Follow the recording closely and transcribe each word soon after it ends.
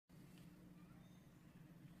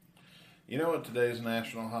You know what today's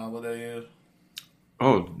national holiday is?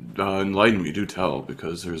 Oh, enlighten me, do tell,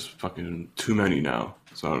 because there's fucking too many now,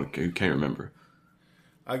 so I can't remember.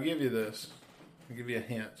 I'll give you this. I'll give you a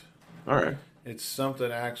hint. All right. It's something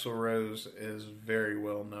Axl Rose is very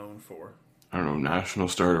well known for. I don't know, National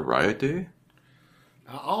Start a Riot Day?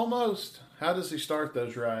 Almost. How does he start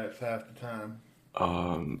those riots half the time?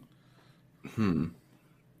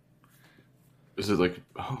 Is it like,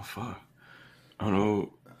 oh, fuck. I don't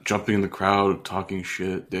know, jumping in the crowd, talking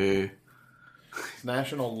shit day? It's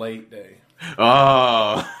National Late Day.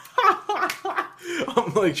 Ah!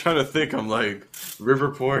 I'm like trying to think, I'm like,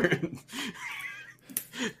 Riverport.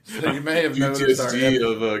 So you may have noticed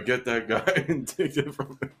PTSD of get that guy and take it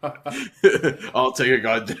from him. I'll take it,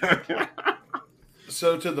 goddamn.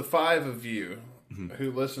 So to the 5 of you who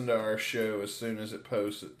listen to our show as soon as it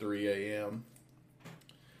posts at 3 a.m.,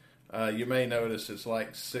 you may notice it's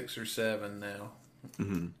like 6 or 7 now.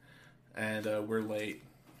 Mm-hmm. And we're late.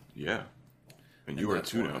 Yeah. And you are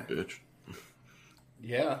too now, bitch.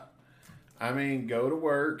 Yeah. I mean, go to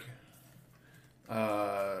work.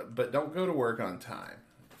 But don't go to work on time.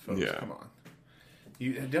 Folks, yeah. Come on.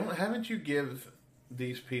 Haven't you give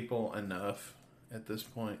these people enough at this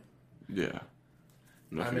point? Yeah.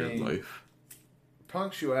 Enough of your life.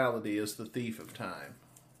 Punctuality is the thief of time.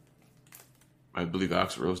 I believe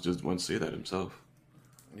Axl Rose did once say that himself.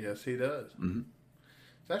 Yes, he does. Mm-hmm.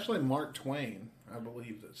 It's actually Mark Twain, I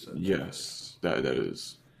believe, that said yes, that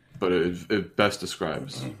is. But it best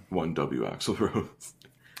describes 1W Axl Rose.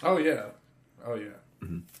 Oh, yeah.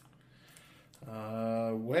 Mm-hmm.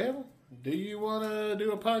 Well, do you want to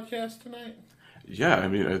do a podcast tonight? Yeah, I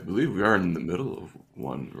mean, I believe we are in the middle of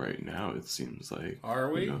one right now, it seems like.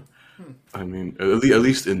 Are we? You know? I mean, at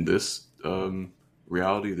least in this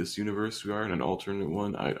reality, this universe, we are in an alternate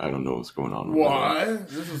one. I don't know what's going on. Why?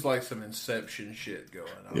 This is like some Inception shit going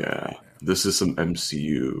on. Yeah, right this is some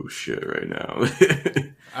MCU shit right now.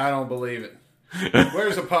 I don't believe it.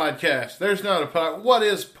 Where's a podcast? There's not a pod. What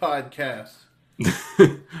is podcast?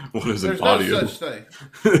 What is There's an audio? no such thing.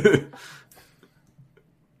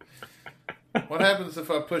 What happens if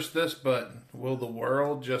I push this button? Will the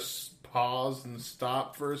world just pause and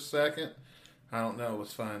stop for a second? I don't know.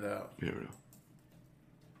 Let's find out. You never know.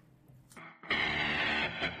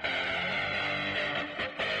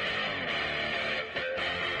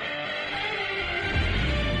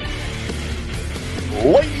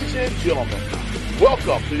 Ladies and gentlemen,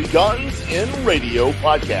 welcome to the Guns in Radio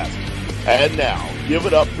podcast. And now, give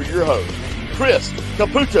it up for your hosts, Chris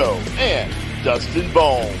Caputo and Dustin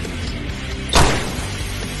Bones.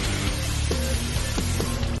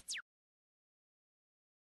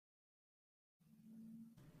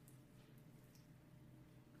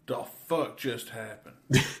 The fuck just happened?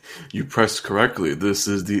 You pressed correctly. This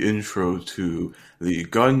is the intro to the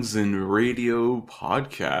Guns in Radio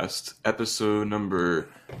podcast, episode number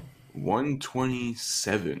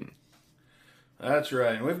 127. That's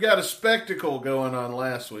right. And we've got a spectacle going on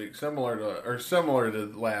last week, similar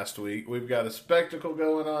to last week. We've got a spectacle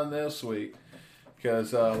going on this week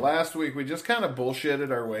because last week we just kind of bullshitted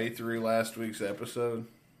our way through last week's episode.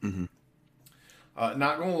 Mm-hmm.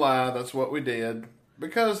 Not gonna lie, that's what we did.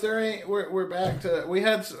 Because we're back to we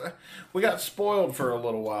got spoiled for a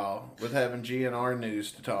little while with having GNR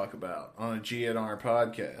news to talk about on a GNR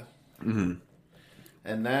podcast,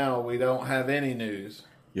 and now we don't have any news.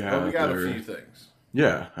 Yeah, but we got a few things.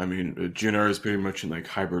 Yeah, I mean GNR is pretty much in like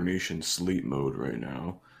hibernation sleep mode right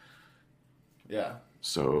now. Yeah.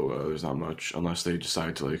 So there's not much unless they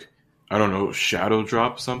decide to like I don't know shadow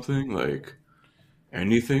drop something like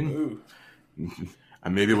anything. Ooh.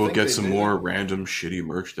 And maybe we'll get some more random shitty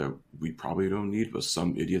merch that we probably don't need, but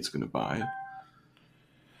some idiot's going to buy.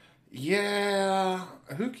 Yeah.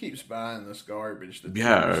 Who keeps buying this garbage that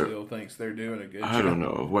still thinks they're doing a good job? I don't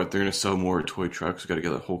know. What, they're going to sell more toy trucks? We got to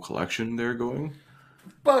get a whole collection there going?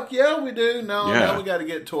 Fuck yeah, we do. Now we got to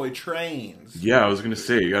get toy trains. Yeah, I was going to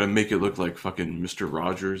say, you got to make it look like fucking Mr.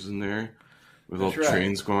 Rogers in there. With all the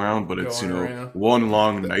trains going around, but it's, one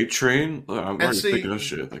long night train. I'm already thinking of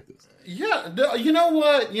shit like this. Yeah, you know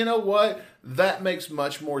what? That makes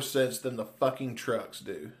much more sense than the fucking trucks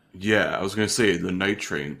do. Yeah, I was going to say the night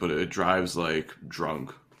train, but it drives like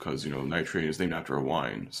drunk because, night train is named after a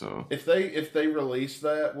wine, so. If they release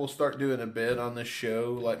that, we'll start doing a bit on this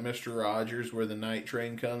show like Mr. Rogers where the night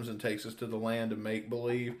train comes and takes us to the land of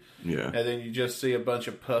make-believe. Yeah. And then you just see a bunch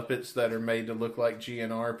of puppets that are made to look like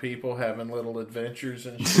GNR people having little adventures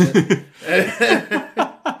and shit.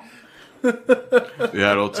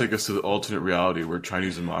 Yeah, it'll take us to the alternate reality where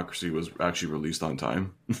Chinese Democracy was actually released on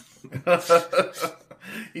time.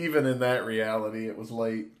 Even in that reality, it was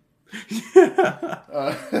late. Yeah.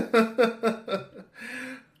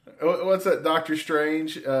 What's that, Doctor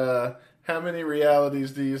Strange? How many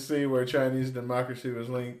realities do you see where Chinese democracy was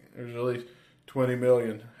linked? There's at least 20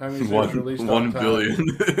 million. How many was released 1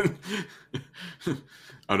 billion.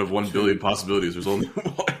 Out of 1 billion possibilities, there's only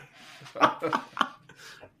one.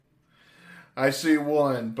 I see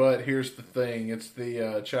one, but here's the thing. It's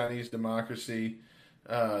the Chinese democracy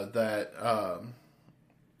that,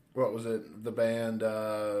 what was it? The band,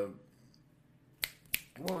 what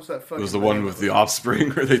was that fucking It was the one with the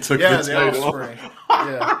Offspring where they took the title. Offspring.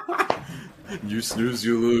 Yeah. You snooze,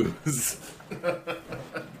 you lose.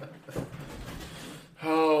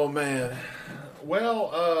 Oh, man.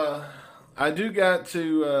 Well, I do got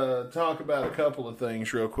to talk about a couple of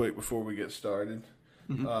things real quick before we get started.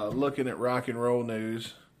 Mm-hmm. Looking at rock and roll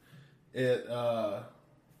news, it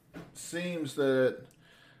seems that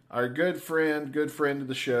our good friend of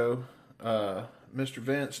the show, Mr.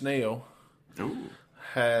 Vince Neil,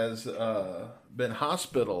 has been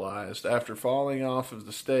hospitalized after falling off of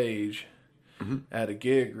the stage at a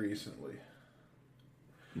gig recently.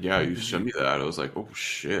 Yeah, you showed me that. I was like, oh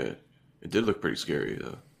shit. It did look pretty scary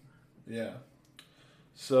though. Yeah.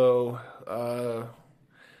 So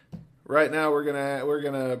right now we're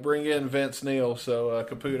gonna bring in Vince Neil so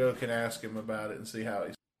Caputo can ask him about it and see how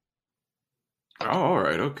he's. Oh, all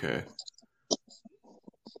right, okay.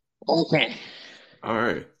 Okay. All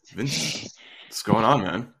right, Vince, what's going on,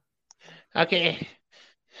 man? Okay.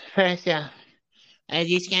 First off, I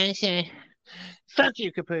just gotta say, fuck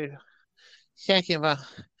you, Caputo. Second of all,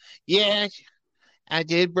 yes, I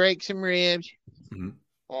did break some ribs.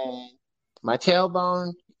 Mm-hmm. My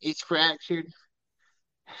tailbone is fractured.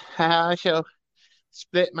 I also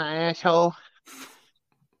split my asshole.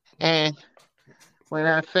 And when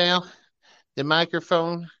I fell, the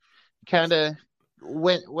microphone kind of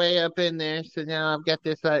went way up in there. So now I've got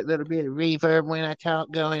this like little bit of reverb when I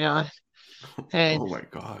talk going on. And oh my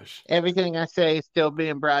gosh. Everything I say is still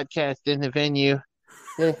being broadcast in the venue.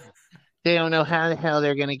 They don't know how the hell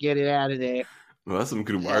they're going to get it out of there. Well, that's some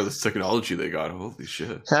good wireless technology they got. Holy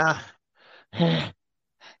shit.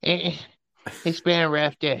 It's been a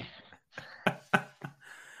rough day.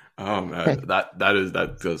 Oh man,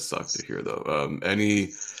 that does suck to hear though.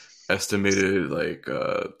 Any estimated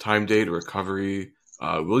time date or recovery?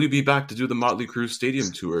 Will you be back to do the Motley Crue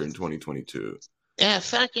Stadium tour in 2022? Yeah,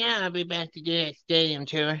 fuck yeah, I'll be back to do that stadium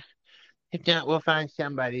tour. If not, we'll find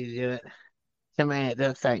somebody to do it. Somebody that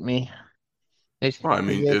looks like me. Well, I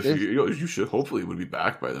mean, if you should hopefully would be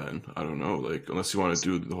back by then. I don't know, unless you want to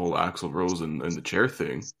do the whole Axl Rose and the chair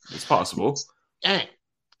thing, it's possible. All right,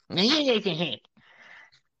 now you get your hand.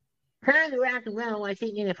 Heard the rock and roll while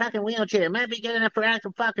sitting in a fucking wheelchair. It might be good enough for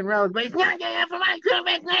Axl fucking Rose, but it's not good enough for my crew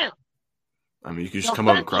right now. I mean, you could just come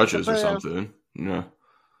up with crutches or something. Yeah.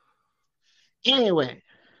 Anyway,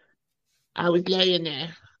 I was laying there,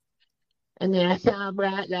 and then I saw a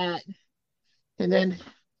bright light, and then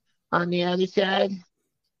on the other side,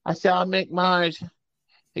 I saw Mick Mars,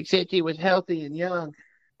 except he was healthy and young.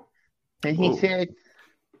 And he said,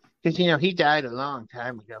 because, he died a long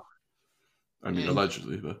time ago. I mean,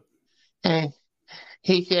 allegedly, but. And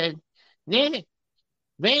he said, Nick,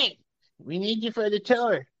 Vic, we need you for the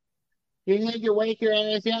tour. You need to wake your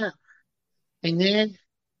ass up. And then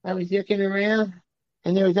I was looking around,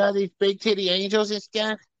 and there was all these big titty angels and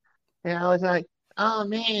stuff. And I was like, oh,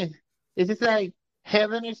 man, is this like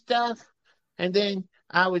heaven and stuff? And then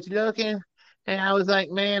I was looking, and I was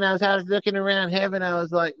like, man, I was looking around heaven. I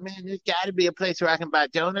was like, man, there's got to be a place where I can buy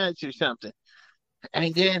donuts or something.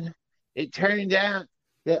 And then it turned out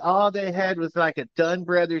that all they had was like a Dunn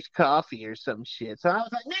Brothers coffee or some shit. So I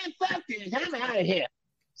was like, man, fuck this. I'm out of here.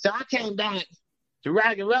 So I came back to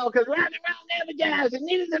rock and roll because rock and roll never dies. And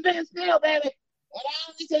neither does Vince Neil, baby. And the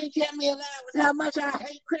only thing kept me alive was how much I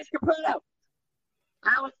hate Chris Caputo.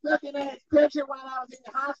 I was looking at his picture while I was in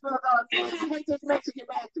the hospital going, man, I hate this Mexican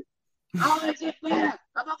bastard. I want to get better.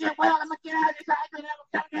 I'm going to get well. I'm going to get out of this island.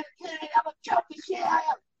 I'm going to get I'm going to choke the shit out of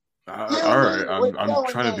him. All right, I'm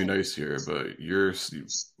trying to be nice here, but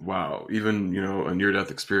wow. Even a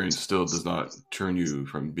near-death experience still does not turn you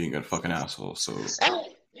from being a fucking asshole. So,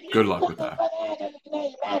 good luck with that.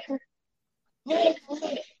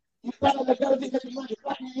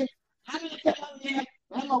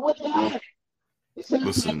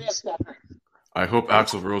 Listen, I hope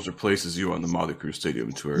Axl Rose replaces you on the Motley Crue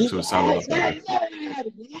Stadium tour. So it sounded like that.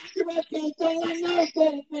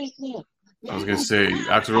 I was gonna say,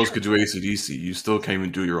 Axl Rose could do AC/DC. You still can't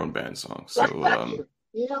even do your own band song. So,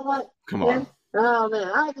 you know what? Come on. Oh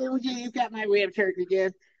man, I agree with you. You got my rib hurt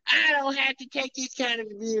again. I don't have to take this kind of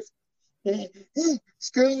abuse.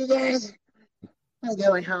 Screw you guys. I'm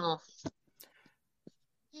going home.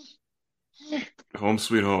 Home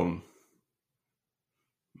sweet home.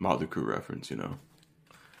 Motley Crue reference, you know.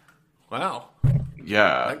 Wow.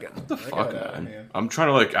 Yeah. What the fuck, man? I'm trying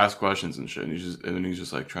to like ask questions and shit, and he's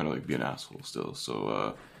just like trying to like be an asshole still.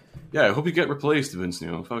 So yeah, I hope you get replaced, Vince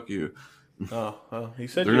Neil. Fuck you. Oh, he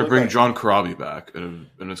said they're gonna bring John Corabi back, and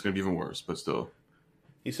it's gonna be even worse. But still,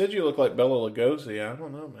 he said you look like Bela Lugosi. I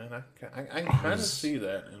don't know, man. I kind of see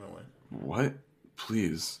that in a way. What?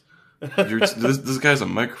 Please. This guy's a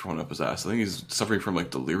microphone up his ass. I think he's suffering from like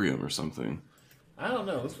delirium or something. I don't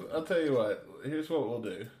know. I'll tell you what. Here's what we'll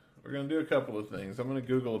do. We're going to do a couple of things. I'm going to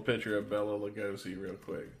Google a picture of Bela Lugosi real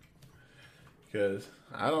quick. Because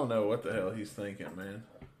I don't know what the hell he's thinking, man.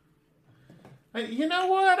 You know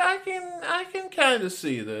what? I can kind of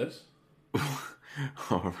see this.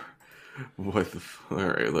 What the all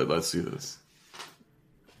right, let's see this.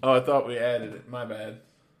 Oh, I thought we added it. My bad.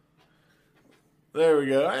 There we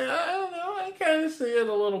go. I don't know. I kind of see it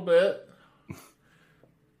a little bit.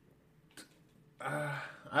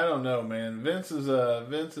 I don't know, man. Vince is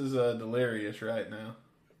delirious right now.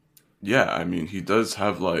 Yeah, I mean, he does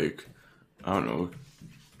have like, I don't know.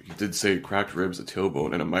 He did say cracked ribs, a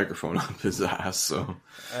tailbone, and a microphone up his ass. So,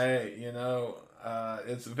 hey,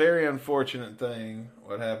 it's a very unfortunate thing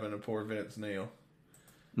what happened to poor Vince Neil.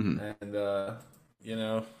 Mm-hmm.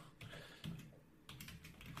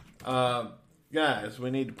 And guys, we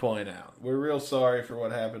need to point out we're real sorry for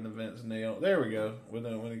what happened to Vince Neil. There we go. When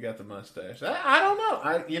he got the mustache, I don't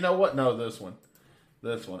know. You know what? No, this one.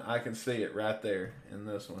 I can see it right there in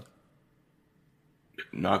this one.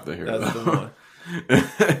 Knock the hair. That's the one.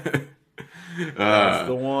 That's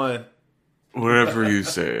the one. Whatever you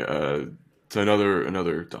say. It's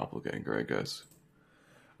another doppelganger, I guess.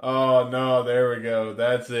 Oh no! There we go.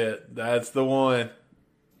 That's it. That's the one.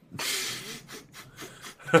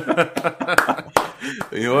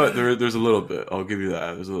 You know what? There's a little bit. I'll give you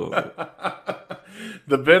that. There's a little bit.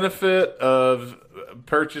 The benefit of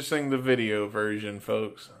purchasing the video version,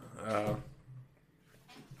 folks.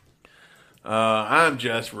 I'm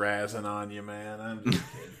just razzing on you, man. I'm just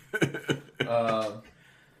kidding.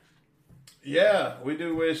 Yeah, we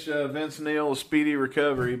do wish Vince Neil a speedy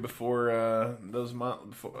recovery before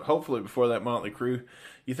hopefully before that Motley Crue.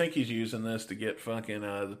 You think he's using this to get fucking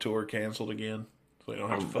the tour canceled again? So we don't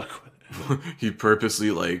have to fuck with it. He purposely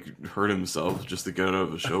like hurt himself just to get out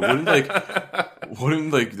of the show. Wouldn't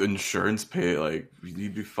the insurance pay? Like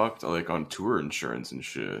he'd be fucked like on tour insurance and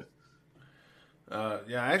shit.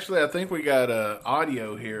 Yeah, actually, I think we got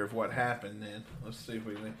audio here of what happened. Then let's see if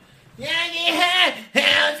we can.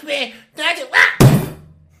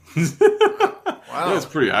 Wow, that's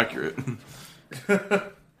pretty accurate.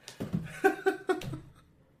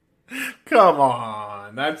 Come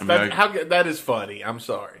on, that is funny. I'm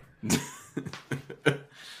sorry.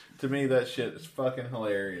 To me, that shit is fucking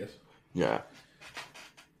hilarious. Yeah.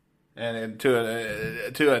 And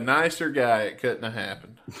to a nicer guy, it couldn't have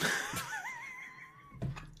happened.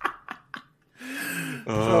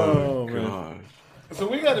 Oh God. Man. So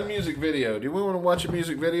we got a music video. Do we want to watch a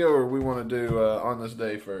music video, or we want to do On This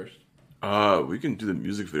Day first? We can do the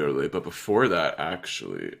music video later, but before that,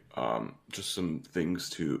 actually, just some things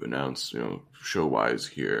to announce, show-wise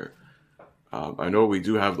here. I know we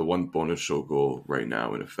do have the one bonus show goal right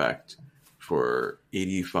now in effect for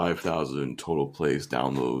 85,000 total plays,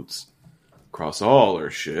 downloads across all our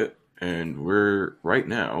shit, and we're right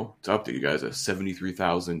now, to update you guys, at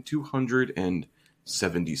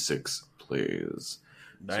 73,276 plays.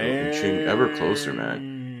 Damn. So inching ever closer,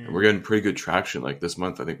 man. And we're getting pretty good traction. Like this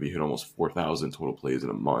month, I think we hit almost 4,000 total plays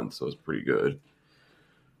in a month, so it's pretty good.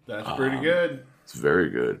 That's pretty good. It's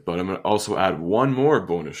very good. But I'm going to also add one more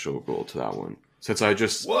bonus show goal to that one. Since I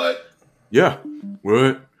just... What? Yeah.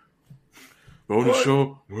 What? Bonus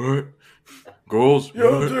show? What? Goals?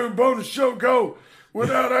 You'll do bonus show goal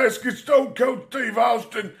without asking Stone Cold Steve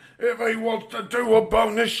Austin if he wants to do a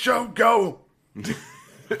bonus show goal.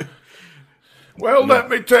 Well, let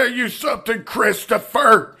me tell you something,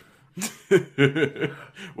 Christopher.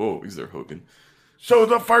 Whoa, he's there, Hogan. So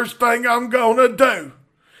the first thing I'm going to do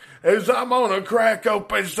is I'm going to crack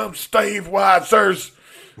open some Steve Weisers.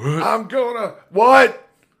 What? I'm going to... What?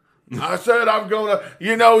 I said I'm going to...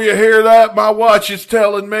 You hear that? My watch is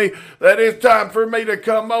telling me that it's time for me to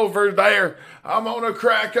come over there. I'm going to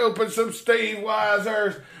crack open some Steve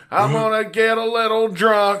Weisers. I'm going to get a little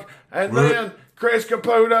drunk. And then... Chris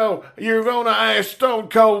Caputo, you're going to ask Stone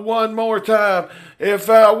Cold one more time if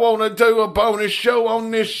I want to do a bonus show on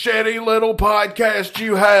this shitty little podcast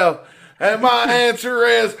you have. And my answer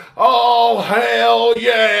is, oh, hell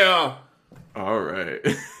yeah. All right.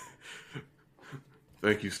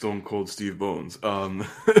 Thank you, Stone Cold Steve Bones. Stone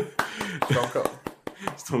Cold.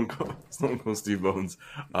 Stone Cold Steve Bones.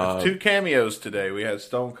 2 cameos today. We had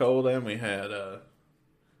Stone Cold and we had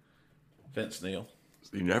Vince Neil.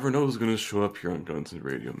 You never know who's going to show up here on Guns and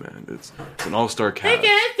Radio, man. It's an all-star cast. Hey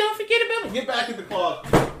guys, don't forget about me. Get back in the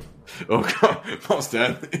closet. Oh God, Paul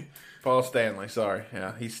Stanley. Paul Stanley, sorry.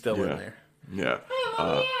 Yeah, he's still in there. Yeah.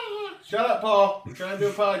 Shut up, Paul. I'm trying to do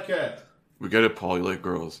a podcast. We get it, Paul. You like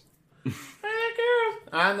girls. I like girls.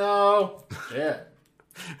 I know. Yeah.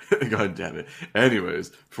 God damn it. Anyways,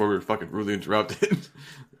 before we were fucking rudely interrupted.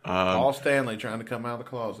 Paul Stanley trying to come out of the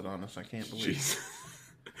closet on us. I can't believe it.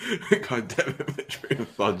 God damn it. My train of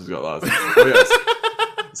thought just got lost. Oh, yes.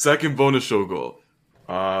 Second bonus show goal.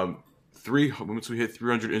 Once we hit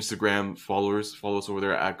 300 Instagram followers, follow us over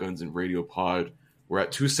there at Guns and Radio Pod. We're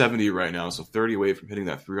at 270 right now, so 30 away from hitting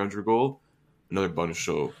that 300 goal. Another bonus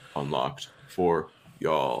show unlocked for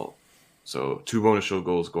y'all. So 2 bonus show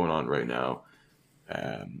goals going on right now.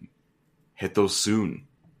 Hit those soon.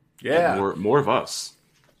 Yeah. More of us.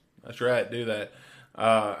 That's right. Do that.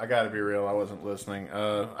 I got to be real. I wasn't listening.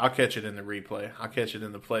 I'll catch it in the replay. I'll catch it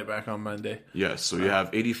in the playback on Monday. Yes. So you have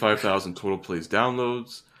 85,000 total plays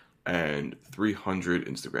downloads and 300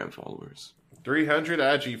 Instagram followers. 300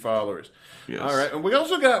 IG followers. Yes. All right. And we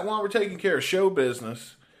also got, while we're taking care of show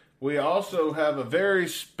business, we also have a very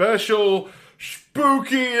special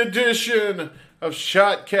spooky edition of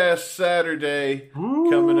Shotcast Saturday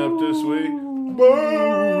coming up this week.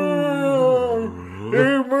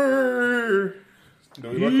 Do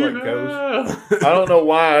we look like ghosts? I don't know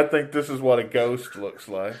why I think this is what a ghost looks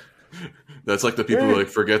like. That's like the people who like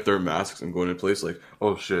forget their masks and go into place like,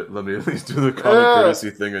 oh shit, let me at least do the common courtesy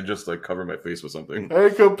thing and just like cover my face with something. Hey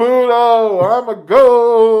Caputo, I'm a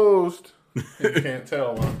ghost. You can't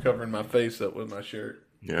tell when I'm covering my face up with my shirt.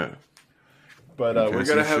 Yeah. But we're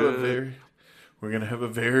gonna have a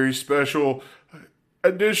very special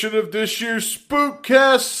edition of this year's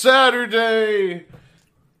Spookcast Saturday,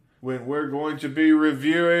 when we're going to be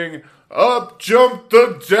reviewing Up Jumped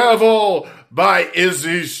the Devil by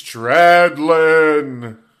Izzy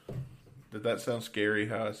Stradlin. Did that sound scary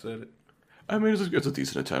how I said it? I mean, it's a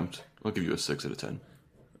decent attempt. I'll give you a 6 out of 10.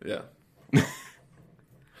 Yeah.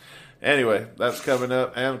 Anyway, that's coming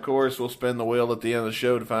up. And, of course, we'll spin the wheel at the end of the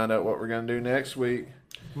show to find out what we're going to do next week.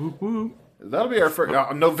 Whoop, whoop. That'll be our first...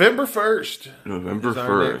 November 1st. November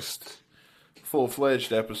 1st.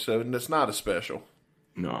 Full-fledged episode, and it's not a special.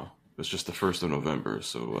 No, it's just the 1st of November,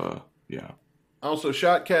 so, yeah. Also,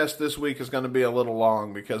 Shotcast this week is going to be a little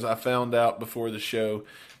long because I found out before the show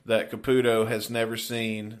that Caputo has never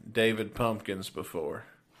seen David Pumpkins before.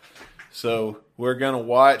 So we're going to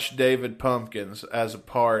watch David Pumpkins as a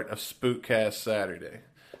part of Spookcast Saturday.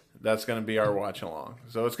 That's going to be our watch-along.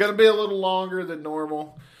 So it's going to be a little longer than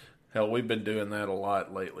normal. Hell, we've been doing that a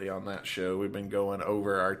lot lately on that show. We've been going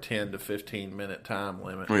over our 10 to 15-minute time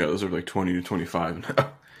limit. Oh, yeah, those are like 20 to 25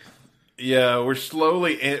 now. Yeah, we're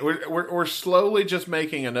slowly just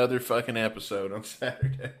making another fucking episode on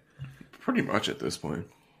Saturday. Pretty much at this point.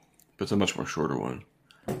 But it's a much more shorter one.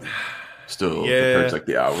 Still, compared to like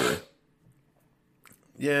the hour.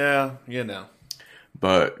 Yeah, you know.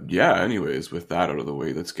 But yeah, anyways, with that out of the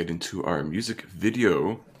way, let's get into our music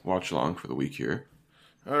video watch along for the week here.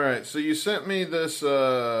 All right, so you sent me this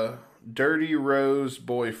Dirty Rose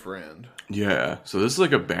Boyfriend. Yeah, so this is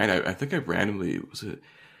like a band. I think I randomly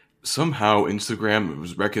somehow Instagram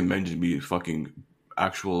was recommending me fucking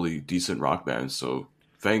actually decent rock bands. So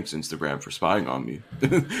thanks Instagram for spying on me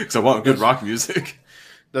because I want good rock music.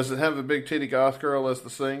 Does it have a big titty goth girl as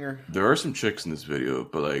the singer? There are some chicks in this video,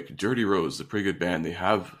 but like Dirty Rose is a pretty good band.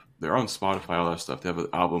 They're on Spotify, all that stuff. They have an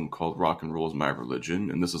album called Rock and Roll is My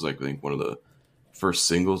Religion, and this is like I think one of the first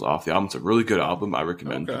singles off the album. It's a really good album. I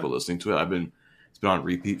recommend people listening to it. It's been on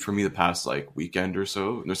repeat for me the past like weekend or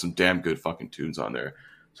so, and there's some damn good fucking tunes on there.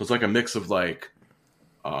 So it's like a mix of like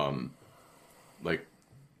a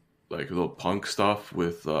little punk stuff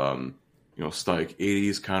with like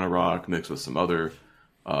 80s kind of rock mixed with some other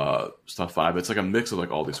stuff vibe. It's like a mix of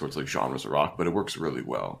like all these sorts of like genres of rock, but it works really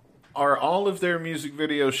well. Are all of their music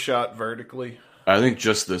videos shot vertically? I think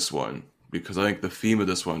just this one, because I think the theme of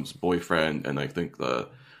this one's boyfriend, and I think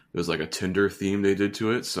there's like a Tinder theme they did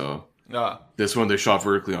to it. So this one they shot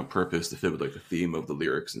vertically on purpose to fit with like the theme of the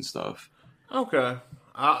lyrics and stuff. Okay,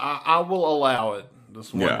 I will allow it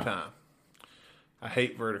this one time. I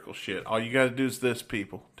hate vertical shit. All you got to do is this,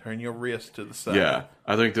 people. Turn your wrist to the side. Yeah,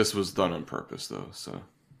 I think this was done on purpose though. So.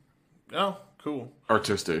 Oh, cool.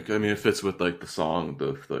 Artistic. I mean, it fits with like the song,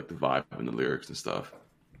 the vibe and the lyrics and stuff.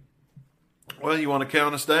 Well, you want to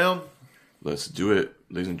count us down? Let's do it,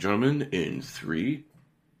 ladies and gentlemen, in 3,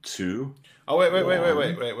 2. Oh, wait.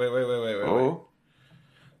 Oh.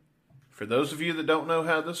 For those of you that don't know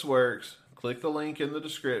how this works, click the link in the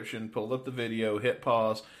description, pull up the video, hit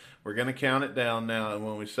pause. We're going to count it down now, and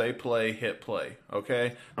when we say play, hit play,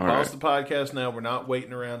 okay? Pause the podcast now. We're not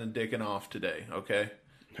waiting around and dicking off today, okay?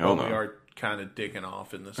 Hell no. We are kind of dicking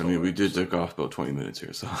off in this. I mean, we did dick off about 20 minutes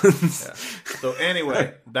here, so. Yeah. So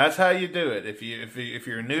anyway, that's how you do it. If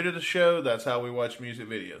you're new to the show, that's how we watch music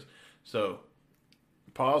videos. So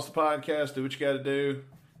pause the podcast, do what you got to do.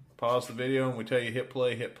 Pause the video, and we tell you hit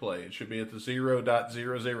play, hit play. It should be at the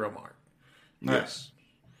 0.00 mark. Yes.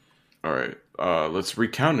 All right. Let's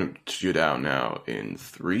recount it you down now in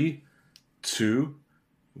 3, 2,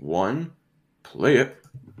 1. Play it.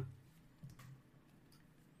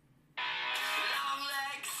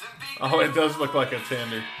 Oh, it does look like a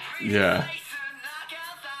tender. Yeah.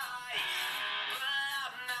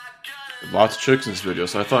 Lots of chicks in this video,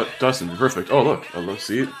 so I thought Dustin, perfect. Oh, look.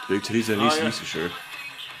 See it? Big titties and ECDC shirt.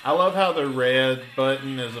 I love how the red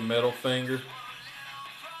button is a middle finger.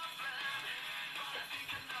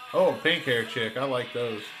 Oh, pink hair chick. I like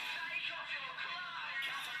those.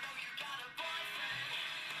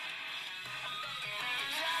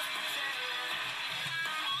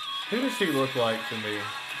 Who does he look like to me?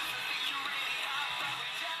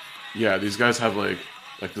 Yeah, these guys have like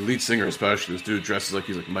the lead singer especially. This dude dresses like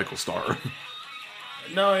he's like Michael Starr.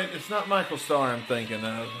 No, it's not Michael Starr I'm thinking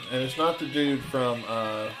of, and it's not the dude from.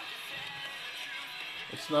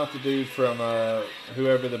 It's not the dude from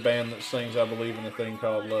whoever the band that sings "I Believe in a Thing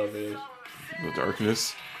Called Love" is. The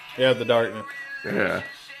Darkness. Yeah, The Darkness. Yeah.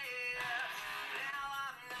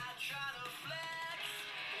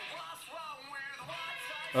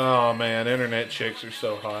 Oh man, internet chicks are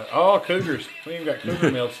so hot. Oh, cougars. We even got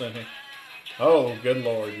cougar milks in here. Oh, good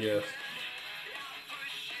lord, yes.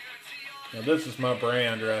 Now this is my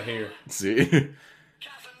brand right here. See?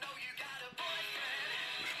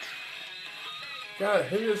 God,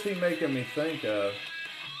 who is he making me think of?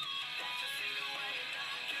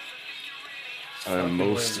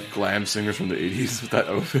 Most glam singers from the 80s with that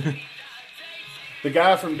outfit. The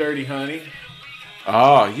guy from Dirty Honey.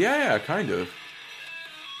 Oh, yeah, kind of.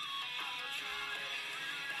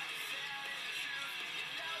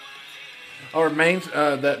 Or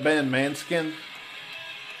that band Manskin.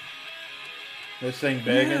 They sing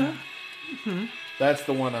Begging. Yeah. Mm-hmm. That's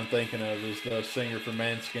the one I'm thinking of, is the singer for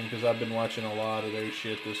Manskin, because I've been watching a lot of their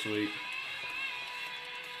shit this week.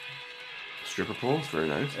 Stripper poles, very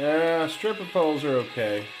nice. Yeah, stripper poles are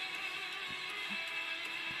okay.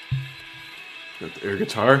 Got the air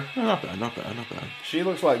guitar. Oh, not bad. She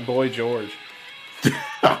looks like Boy George.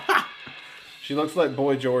 She looks like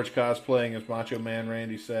Boy George cosplaying as Macho Man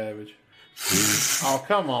Randy Savage. Oh,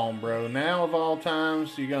 come on, bro. Now of all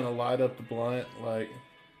times, you're going to light up the blunt? Like...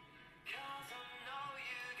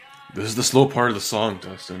 This is the slow part of the song,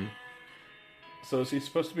 Dustin. So is he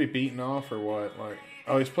supposed to be beating off or what? Like,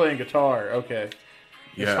 oh, he's playing guitar. Okay.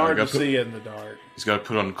 Yeah, it's hard to see in the dark. He's got to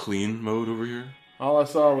put on clean mode over here. All I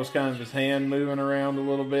saw was kind of his hand moving around a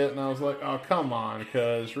little bit, and I was like, oh, come on,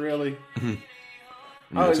 cuz, really?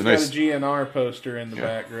 Oh, he's got a GNR poster in the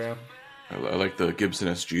background. I like the Gibson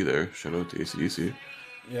SG there. Shout out to AC/DC.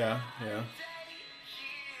 Yeah.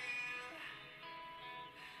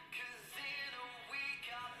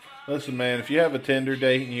 Listen, man, if you have a Tinder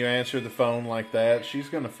date and you answer the phone like that, she's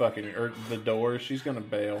going to fucking, or the door, she's going to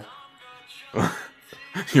bail.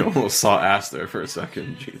 You almost saw ass there for a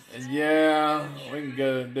second. Jeez. Yeah, we can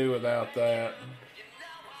go and do without that.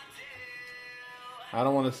 I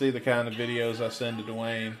don't want to see the kind of videos I send to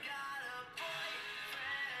Dwayne.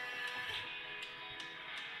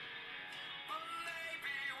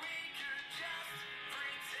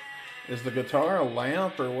 Is the guitar a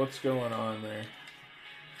lamp or what's going on there?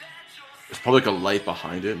 There's probably like a light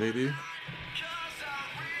behind it, maybe.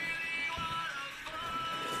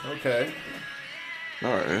 Okay.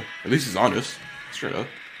 Alright. At least he's honest. Straight up.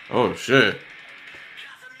 Oh, shit.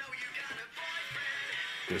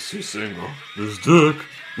 Guess he's single. There's Dick.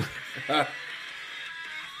 I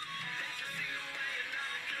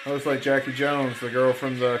was like Jackie Jones, the girl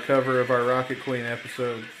from the cover of our Rocket Queen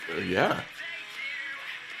episode. Yeah.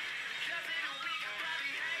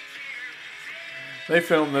 They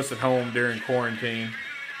filmed this at home during quarantine.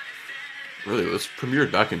 Really? This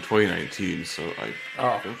premiered back in 2019, so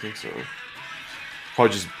I don't think so.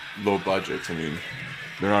 Probably just low budgets. I mean,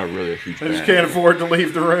 they're not really a huge They band. just can't afford to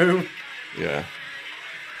leave the room. Yeah.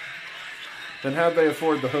 Then how'd they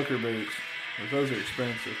afford the hooker boots? Those are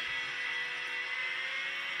expensive.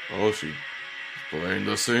 Oh, she playing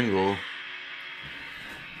the single.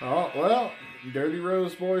 Oh, well, Dirty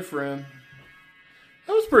Rose boyfriend.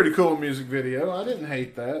 That was a pretty cool music video. I didn't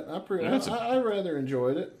hate that. I rather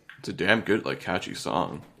enjoyed it. It's a damn good, catchy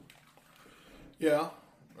song. Yeah.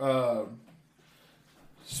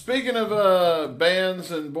 Speaking of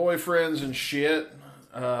bands and boyfriends and shit,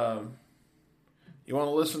 you want to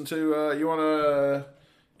listen to? You want to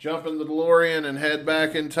jump in the DeLorean and head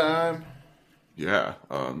back in time? Yeah.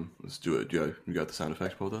 Let's do it. You got the sound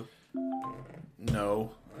effects pulled up?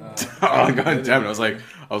 No. Oh god damn it! I was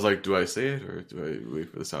like, do I say it or do I wait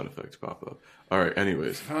for the sound effect to pop up? All right.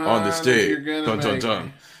 Anyways, on this day, dun dun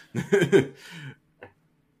dun.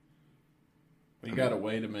 You gotta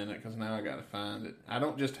wait a minute because now I gotta find it. I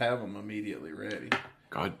don't just have them immediately ready.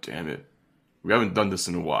 God damn it! We haven't done this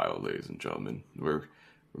in a while, ladies and gentlemen. We're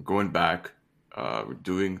going back. We're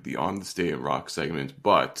doing the On This Day in Rock segment,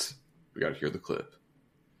 but we gotta hear the clip.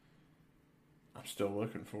 I'm still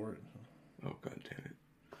looking for it. Oh god damn it!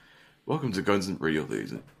 Welcome to Guns and Radio,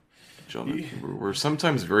 ladies and gentlemen. We're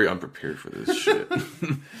sometimes very unprepared for this shit.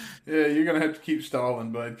 Yeah, you're gonna have to keep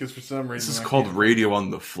stalling, bud, because for some reason this is called radio on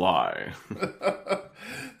the fly.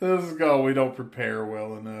 This is called we don't prepare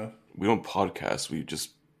well enough. We don't podcast. We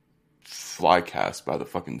just flycast by the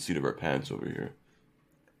fucking seat of our pants over here.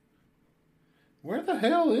 Where the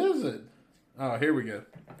hell is it? Oh, here we go.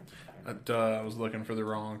 I was looking for the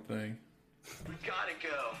wrong thing. We gotta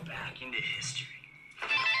go back into history.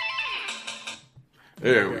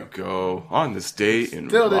 There we go. On this day in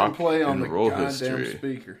Still rock didn't play on and the roll goddamn history.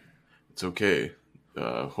 speaker. It's okay.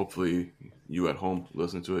 Hopefully you at home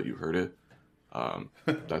listen to it. You heard it.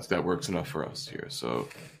 That works enough for us here. So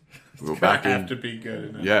we'll go back in. Have to be good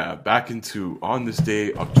enough. Yeah, back into on this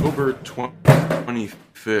day, October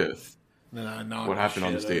 25th. What happened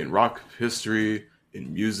on this day in rock history,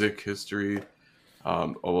 in music history?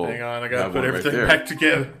 Hang on, I gotta put everything back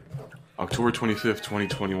together. October 25th,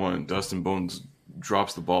 2021. Dustin Bones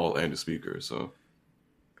drops the ball and a speaker. So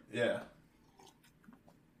yeah,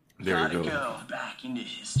 there we go. Go back into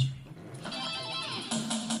history.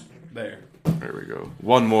 There we go.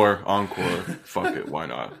 One more encore. Fuck it, why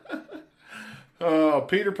not? Oh,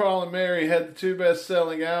 Peter, Paul, and Mary had the two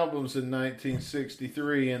best-selling albums in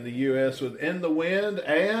 1963 in the U.S. with "In the Wind"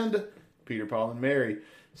 and "Peter, Paul, and Mary."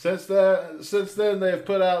 Since then, they have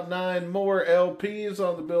put out 9 more LPs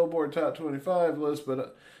on the Billboard Top 25 list,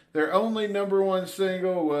 but their only number one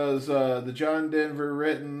single was the John Denver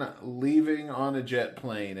written "Leaving on a Jet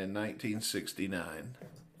Plane" in 1969.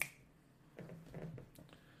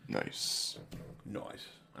 Nice.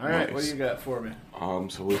 All right, what do you got for me?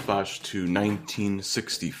 So we flash to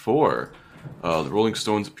 1964. The Rolling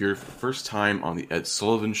Stones appeared for the first time on the Ed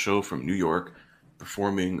Sullivan Show from New York,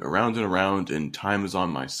 performing Around and Around and Time Is on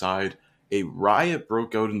My Side. A riot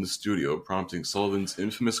broke out in the studio, prompting Sullivan's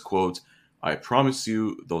infamous quote, "I promise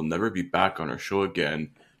you they'll never be back on our show again."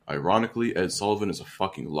 Ironically, Ed Sullivan is a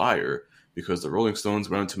fucking liar, because the Rolling Stones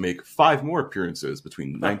went on to make 5 more appearances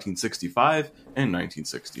between 1965 and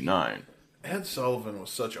 1969. Ed Sullivan was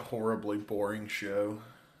such a horribly boring show.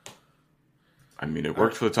 I mean, it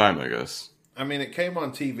worked for the time, I guess. I mean, it came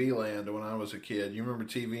on TV Land when I was a kid. You remember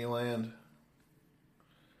TV Land?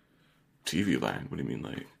 TV Land? What do you mean,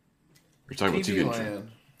 like? You're talking about TV TV Land.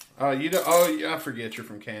 Oh, you don't? Oh, I forget you're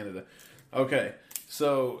from Canada. Okay,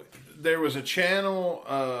 so there was a channel.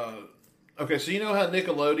 Okay, so you know how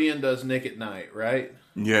Nickelodeon does Nick at Night, right?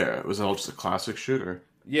 Yeah, was it all just a classic shit, or?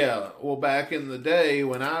 Yeah, well, back in the day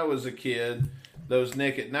when I was a kid, those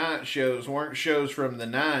Nick at Night shows weren't shows from the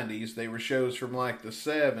 90s. They were shows from like the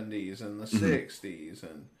 70s and the 60s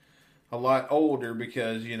and a lot older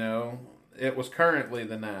because, you know, it was currently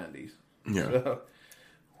the 90s. Yeah. So,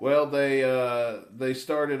 well, they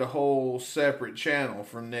started a whole separate channel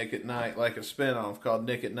from Nick at Night, like a spinoff called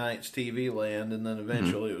Nick at Night's TV Land, and then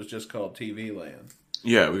eventually it was just called TV Land.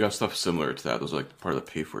 Yeah, we got stuff similar to that. Those are like part of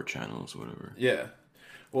the pay-for channels or whatever. Yeah.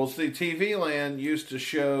 Well, see, TV Land used to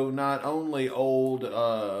show not only old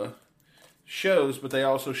shows, but they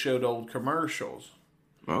also showed old commercials.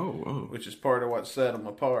 Oh. Which is part of what set them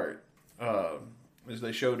apart. Is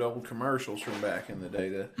they showed old commercials from back in the day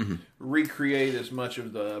to recreate as much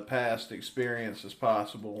of the past experience as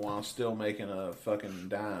possible while still making a fucking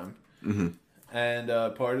dime. Mm-hmm.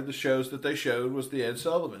 And part of the shows that they showed was the Ed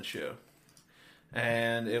Sullivan Show.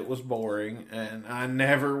 And it was boring, and I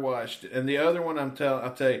never watched it. And the other one I'll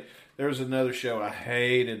tell you, there was another show I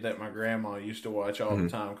hated that my grandma used to watch all the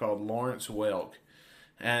time called Lawrence Welk.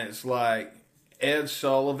 And it's like Ed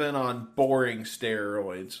Sullivan on boring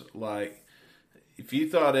steroids. Like, if you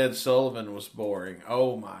thought Ed Sullivan was boring,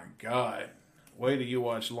 oh my God. Wait till you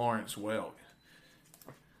watch Lawrence Welk.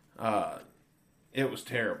 It was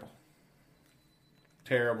terrible.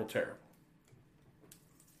 Terrible.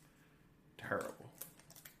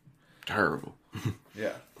 terrible.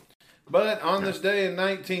 Yeah. But on this day in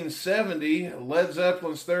 1970, Led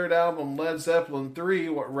Zeppelin's third album, Led Zeppelin III,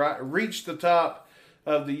 reached the top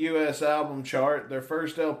of the U.S. album chart. Their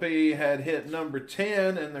first LP had hit number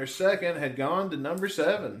 10, and their second had gone to number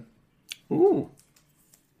 7. Ooh.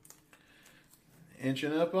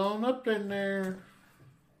 Inching up in there.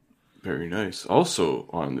 Very nice. Also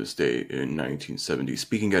on this day in 1970,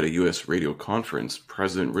 speaking at a U.S. radio conference,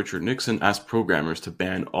 President Richard Nixon asked programmers to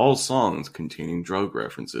ban all songs containing drug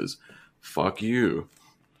references. Fuck you.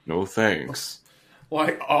 No thanks.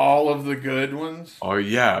 Like all of the good ones? Oh,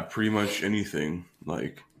 yeah, pretty much anything.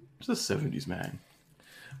 Like, it's the 70s, man.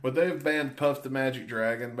 Would they have banned Puff the Magic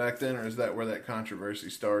Dragon back then, or is that where that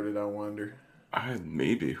controversy started, I wonder?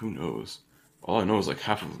 Maybe. Who knows? All I know is, like,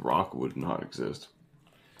 half of rock would not exist.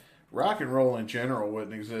 Rock and roll in general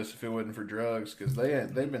wouldn't exist if it wasn't for drugs, because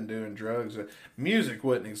they've been doing drugs. Music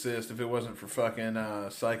wouldn't exist if it wasn't for fucking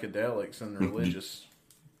psychedelics and religious.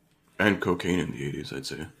 And cocaine in the 80s, I'd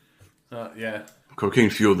say. Yeah. Cocaine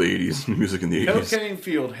fueled the 80s, music in the 80s. Cocaine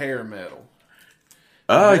fueled hair metal.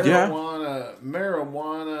 Yeah.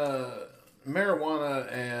 Marijuana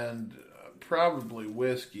and probably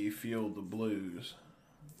whiskey fueled the blues.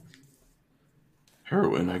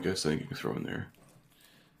 Heroin, I guess I think you can throw in there.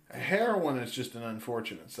 Heroin is just an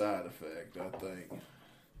unfortunate side effect, I think.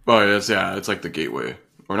 Oh, it's like the gateway.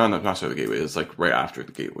 Or not necessarily the gateway, it's like right after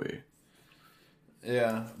the gateway.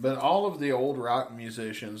 Yeah, but all of the old rock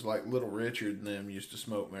musicians, like Little Richard and them, used to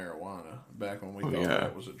smoke marijuana back when we thought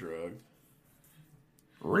that was a drug.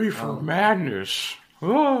 Reefer madness.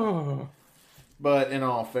 Oh. But in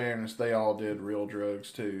all fairness, they all did real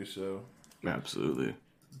drugs too, so... Absolutely.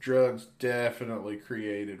 Drugs definitely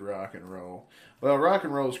created rock and roll. Well, rock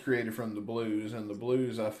and roll is created from the blues, and the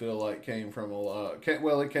blues, I feel like, came from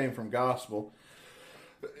it came from gospel.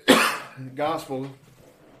 Gospel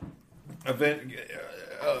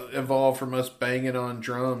evolved from us banging on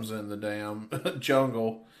drums in the damn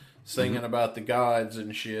jungle, singing about the gods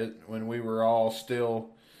and shit when we were all still,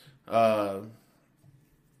 I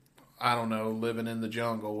don't know, living in the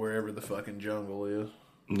jungle, wherever the fucking jungle is.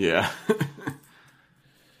 Yeah.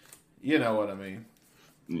 You know what I mean.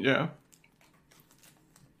 Yeah.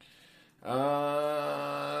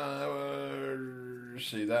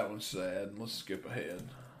 See, that one's sad. Let's skip ahead.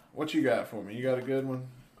 What you got for me? You got a good one?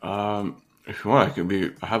 If you want,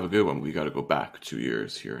 I have a good one. We got to go back 2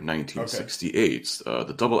 years here. 1968. Okay.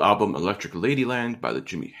 The double album Electric Ladyland by the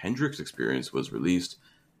Jimi Hendrix Experience was released.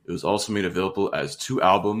 It was also made available as 2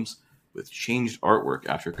 albums with changed artwork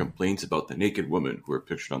after complaints about the naked woman who were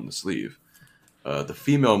pictured on the sleeve. The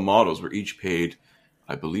female models were each paid,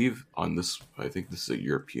 I believe, on this. I think this is a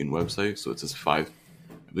European website, so it says I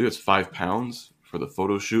believe it's £5 for the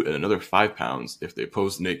photo shoot, and another £5 if they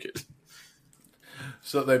pose naked.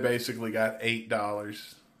 So they basically got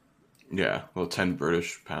 $8. Yeah, well, 10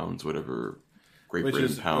 British pounds, whatever. Great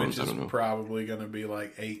Britain pounds, I don't know. Probably going to be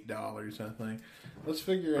like $8, I think. Let's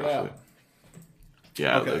figure it out.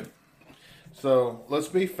 Yeah. Okay. So let's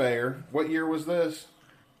be fair. What year was this?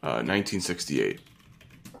 1968.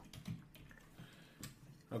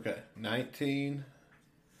 Okay,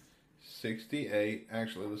 1968.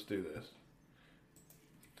 Actually, let's do this.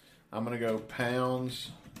 I'm going to go pounds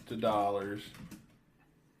to dollars.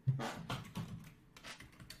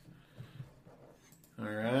 All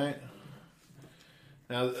right.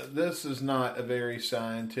 Now, this is not a very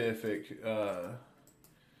scientific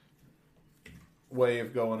way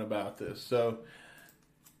of going about this. So,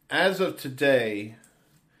 as of today,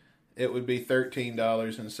 it would be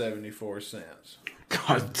 $13.74.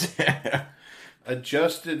 God damn.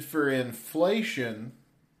 Adjusted for inflation,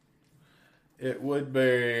 it would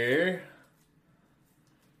be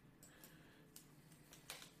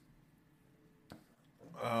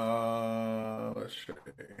let's see.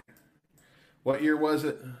 What year was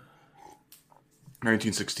it?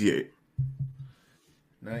 1968.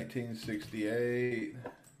 1968.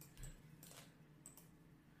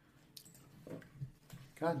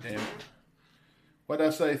 God damn it. What'd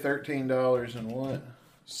I say? $13 and what?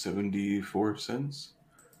 74 cents.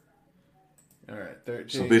 All right,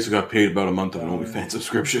 13. So basically, got paid about a month of an OnlyFans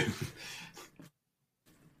subscription.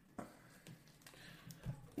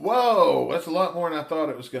 Whoa, that's a lot more than I thought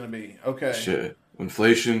it was going to be. Okay. Shit.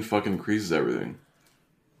 Inflation fucking increases everything.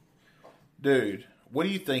 Dude, what do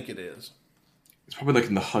you think it is? It's probably like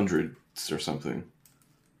in the hundreds or something.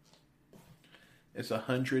 It's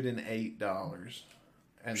 $108.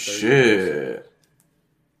 And shit.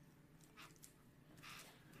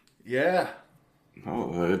 Yeah.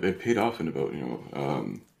 Oh, it paid off in about,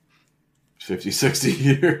 50, 60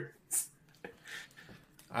 years.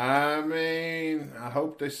 I mean, I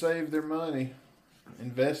hope they saved their money,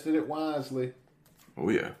 invested it wisely. Oh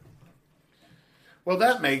yeah. Well,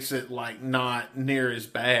 that makes it like not near as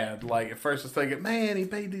bad. Like at first I was thinking, man, he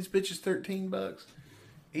paid these bitches $13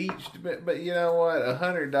 each, but you know what?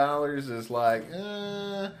 $100 is like,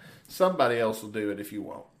 somebody else will do it if you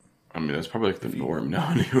won't. I mean, that's probably like the norm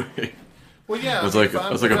now anyway. Well, yeah, it's like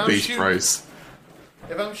a base price.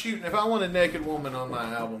 If I want a naked woman on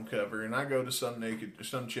my album cover, and I go to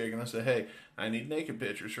some chick and I say, hey, I need naked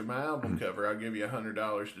pictures for my album cover, I'll give you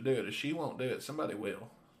 $100 to do it. If she won't do it, somebody will.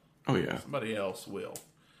 Oh yeah, somebody else will.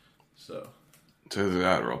 So to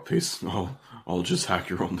that, or I'll just hack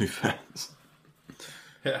your OnlyFans.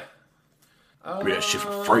 Yeah, give me that shit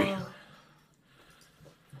for free.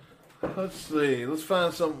 Let's see. Let's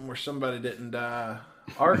find something where somebody didn't die.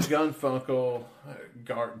 Art Gunfunkel.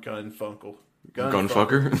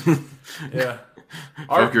 Gunfucker? Yeah.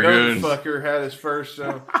 Art Gunfucker had his first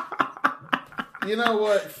song. You know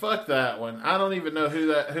what? Fuck that one. I don't even know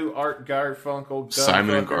who Art Garfunkel.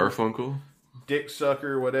 Simon and Garfunkel? Dick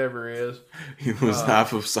Sucker, whatever it is. He was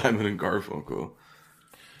half of Simon and Garfunkel.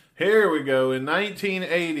 Here we go. In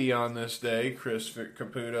 1980 on this day, Chris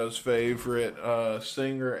Caputo's favorite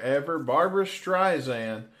singer ever, Barbra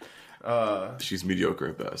Streisand. She's mediocre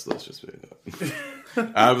at best. Let's just say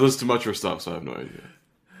that. I've listened to much of her stuff, so I have no idea.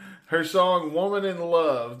 Her song "Woman in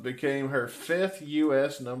Love" became her 5th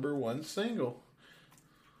U.S. #1 single.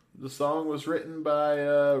 The song was written by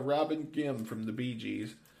Robin Gibb from the Bee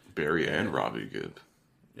Gees. Barry and Robbie Gibb.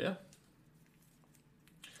 Yeah.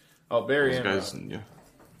 Oh, Barry and guys, Robin. Yeah.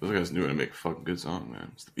 Those guys knew how to make a fucking good song,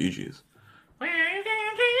 man. It's the Bee Gees.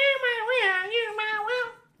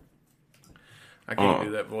 I can't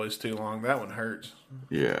do that voice too long. That one hurts.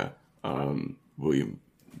 Yeah. William.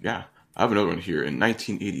 Yeah. I have another one here. In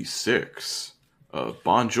 1986,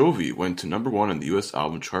 Bon Jovi went to #1 on the U.S.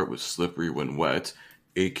 album chart with "Slippery When Wet,"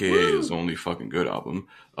 a.k.a. his only fucking good album,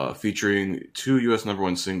 featuring 2 U.S.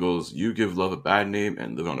 #1 singles, "You Give Love a Bad Name"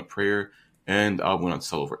 and "Live on a Prayer," and the album went on to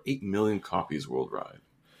sell over 8 million copies worldwide.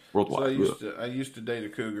 So I used to date a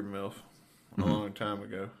cougar MILF a long time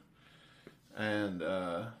ago, and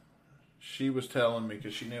she was telling me,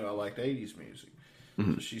 because she knew I liked 80s music.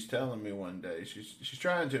 So she's telling me one day, she's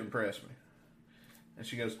trying to impress me, and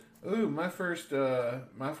she goes, "Ooh, my first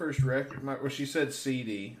record," well, she said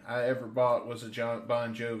CD I ever bought was a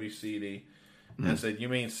Bon Jovi CD. And I said, "You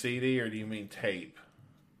mean CD or do you mean tape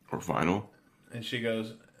or vinyl?" And she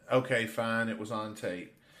goes, "Okay, fine, it was on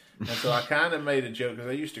tape." And so I kind of made a joke, because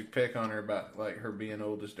I used to pick on her about like her being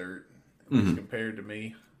old as dirt compared to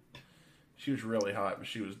me. She was really hot, but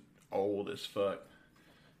she was old as fuck.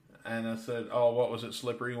 And I said, "Oh, what was it,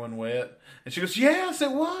 Slippery When Wet?" And she goes, "Yes,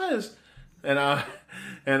 it was." And I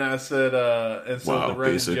said, and so wow,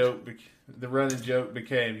 the running joke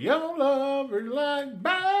became, "Your love is like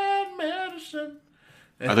bad medicine."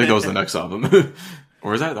 I think that was the next album.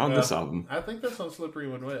 Or is that on this album? I think that's on Slippery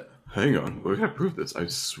When Wet. Hang on, we gotta prove this. I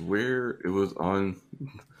swear it was on.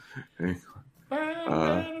 Hang on. Bad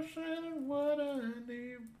medicine is what I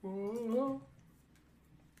need for.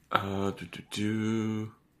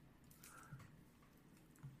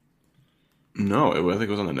 No, I think it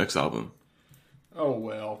was on the next album. Oh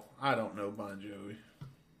well, I don't know Bon Jovi.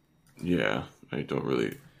 Yeah, I don't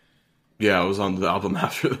really. Yeah, it was on the album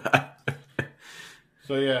after that.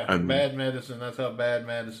 So yeah, Bad Medicine. That's how Bad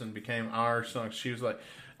Medicine became our song. She was like,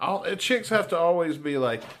 chicks have to always be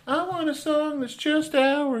like, "I want a song that's just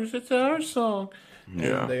ours. It's our song."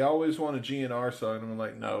 Yeah. And they always want a GNR song, and I'm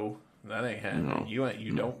like, "No, that ain't happening. No,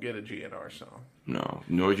 you don't get a GNR song." No,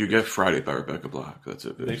 you get "Friday" by Rebecca Black. That's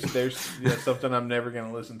it. There's something I'm never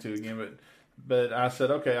gonna listen to again, but I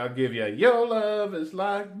said, okay, I'll give you "Your Love is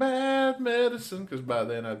Like Bad Medicine," because by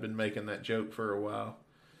then I've been making that joke for a while.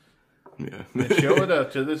 Yeah. And show it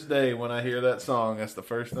up to this day when I hear that song. That's the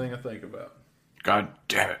first thing I think about. God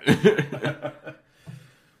damn it.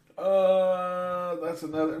 That's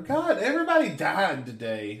another. God, everybody died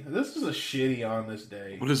today. This is a shitty on this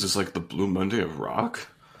day. What is this, like the Blue Monday of rock?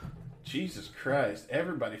 Jesus Christ,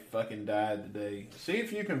 everybody fucking died today. See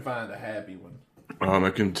if you can find a happy one. I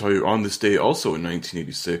can tell you, on this day, also in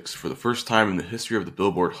 1986, for the first time in the history of the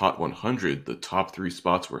Billboard Hot 100, the top 3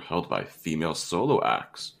 spots were held by female solo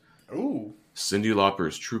acts. Ooh. Cyndi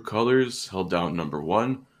Lauper's "True Colors" held down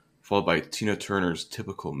 #1, followed by Tina Turner's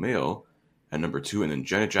 "Typical Male" at #2, and then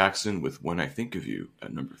Janet Jackson with "When I Think of You"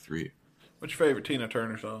 at #3. What's your favorite Tina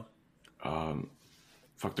Turner song?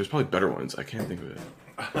 There's probably better ones. I can't think of it.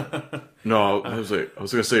 No, I was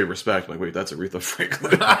gonna say "Respect." I'm like, wait, that's Aretha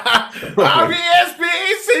Franklin.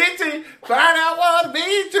 R-E-S-P-E-C-T, find out what it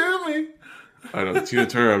means to me. I don't know. Tina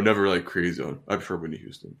Turner, I'm never like crazy on. I prefer Whitney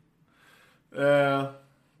Houston.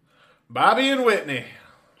 Bobby and Whitney.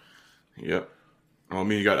 Yep. Well, I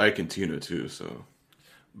mean, you got Ike and Tina too, so.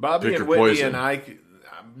 Bobby and Whitney and Ike.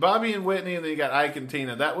 Bobby and Whitney, and then you got Ike and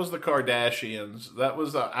Tina. That was the Kardashians. That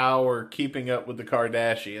was our keeping up with the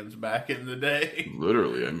Kardashians back in the day.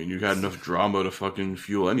 Literally. I mean, you had enough drama to fucking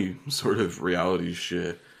fuel any sort of reality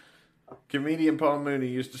shit. Comedian Paul Mooney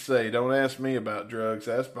used to say, "Don't ask me about drugs.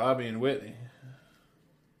 Ask Bobby and Whitney."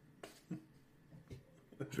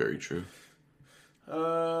 Very true.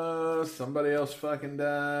 Somebody else fucking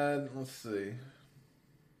died. Let's see.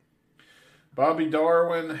 Bobby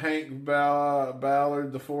Darwin, Hank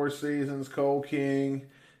Ballard, The Four Seasons, Cole King,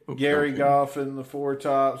 Gary Goffin, The Four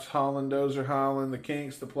Tops, Holland Dozier Holland, The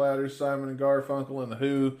Kinks, The Platters, Simon and Garfunkel, and The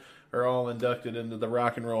Who are all inducted into the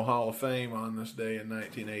Rock and Roll Hall of Fame on this day in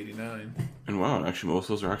 1989. And wow, actually, most of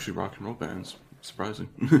those are actually rock and roll bands. Surprising.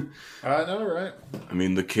 I know, right? I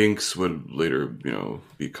mean, the Kinks would later,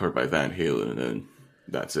 be covered by Van Halen, and then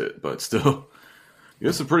that's it. But still,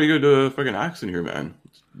 it's a pretty good fucking accent here, man.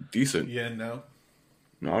 It's decent. Yeah, no.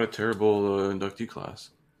 Not a terrible inductee class.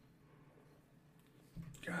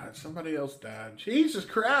 God, somebody else died. Jesus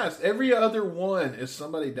Christ. Every other one is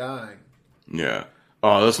somebody dying. Yeah.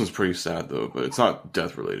 Oh, this one's pretty sad, though, but it's not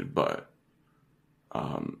death-related, but...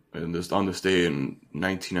 on this day in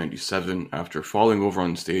 1997, after falling over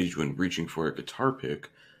on stage when reaching for a guitar pick,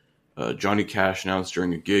 Johnny Cash announced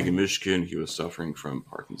during a gig in Michigan he was suffering from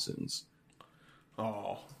Parkinson's.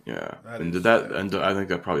 Oh, yeah, and I think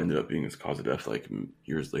that probably ended up being his cause of death like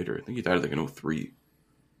years later. I think he died like in 2003.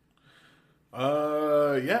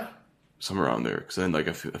 Yeah, somewhere around there. Because then like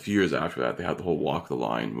a few years after that, they had the whole Walk the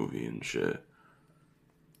Line movie and shit.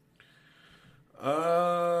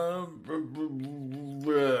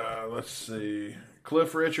 Let's see.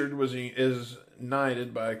 Cliff Richard is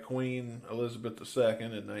knighted by Queen Elizabeth II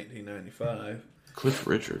in 1995. Cliff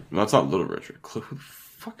Richard? No, that's not Little Richard. Who the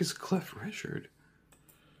fuck is Cliff Richard?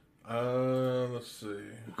 Let's see.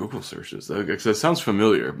 Google searches. That sounds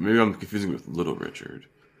familiar. Maybe I'm confusing with Little Richard.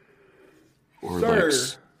 Or Sir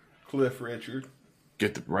Cliff Richard.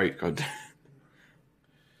 Get the right. Goddamn.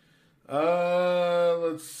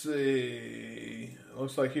 Let's see.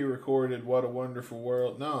 Looks like he recorded "What a Wonderful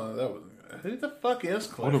World." No, that was who the fuck is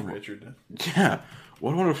Cliff Richard? Yeah,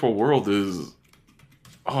 "What a Wonderful World" is.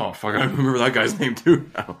 Oh fuck! I remember that guy's name too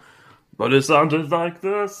now. But it sounded like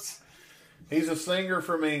this. He's a singer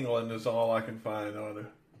from England. Is all I can find on it.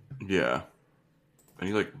 Yeah.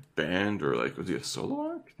 Any like band or like was he a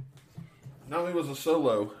solo act? No, he was a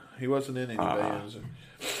solo. He wasn't in any bands.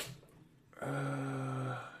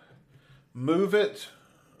 Move It,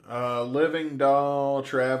 Living Doll,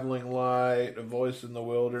 Traveling Light, A Voice in the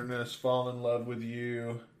Wilderness, Fall in Love with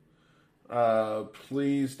You,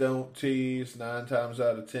 Please Don't Tease, 9 Times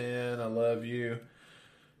Out of 10, I Love You,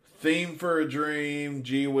 Theme for a Dream,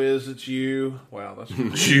 Gee Whiz, It's You. Wow, that's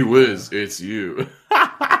Gee Whiz, It's You.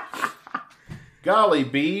 Golly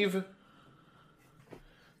Beeve,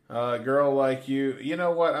 Girl Like You. You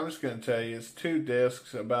know what? I'm just going to tell you, it's 2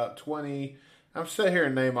 discs, about 20... I'm sitting here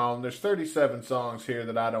and name all of them. There's 37 songs here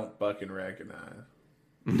that I don't fucking recognize.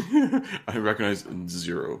 I recognize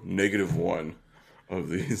 0, -1 of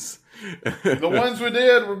these. The ones we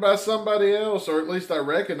did were by somebody else, or at least I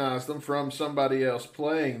recognized them from somebody else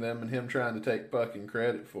playing them and him trying to take fucking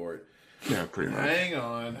credit for it. Yeah, pretty much. Hang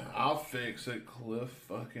on. I'll fix it. Cliff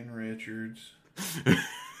fucking Richards.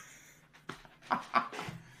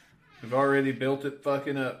 We've already built it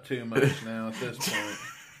fucking up too much now at this point.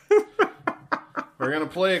 We're going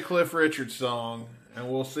to play a Cliff Richard song, and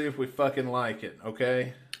we'll see if we fucking like it,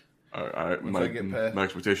 okay? My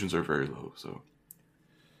expectations are very low, so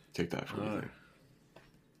take that for me.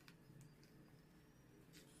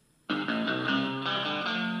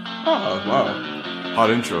 Oh, wow.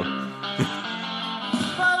 Hot intro.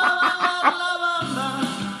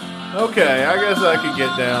 Okay, I guess I could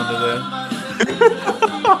get down to that.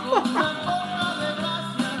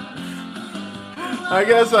 I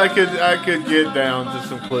guess I could get down to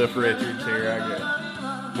some Cliff Richards here, I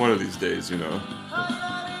guess. One of these days,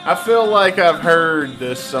 I feel like I've heard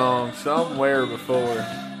this song somewhere before.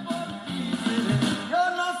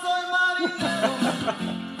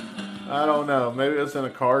 I don't know. Maybe it's in a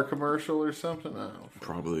car commercial or something. I don't know.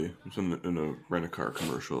 Probably. It's in a rent-a-car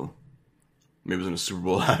commercial. Maybe it was in a Super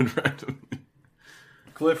Bowl ad randomly.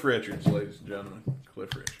 Cliff Richards, ladies and gentlemen.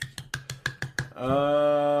 Cliff Richards.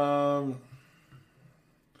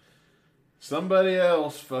 Somebody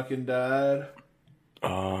else fucking died.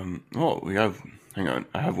 Hang on.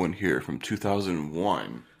 I have one here from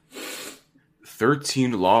 2001.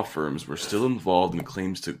 13 law firms were still involved in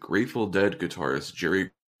claims to Grateful Dead guitarist Jerry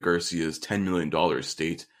Garcia's $10 million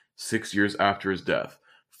estate 6 years after his death.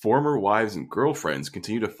 Former wives and girlfriends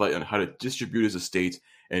continue to fight on how to distribute his estate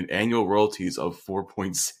and annual royalties of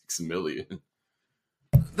 $4.6 million.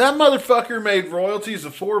 That motherfucker made royalties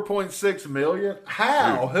of $4.6 million?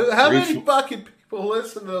 How? Dude, How many fucking people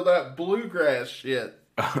listen to that bluegrass shit?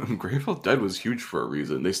 Grateful Dead was huge for a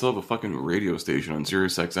reason. They still have a fucking radio station on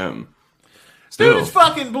Sirius XM. Still. Dude, it's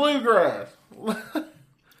fucking bluegrass.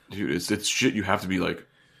 Dude, it's shit you have to be like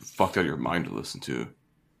fucked out of your mind to listen to.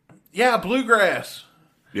 Yeah, bluegrass.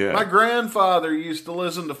 Yeah. My grandfather used to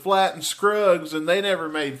listen to Flatt and Scruggs, and they never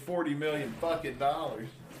made $40 million fucking dollars.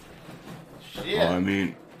 Shit. Well, I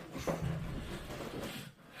mean,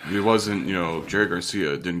 it wasn't, Jerry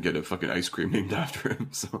Garcia didn't get a fucking ice cream named after him,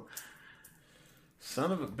 so.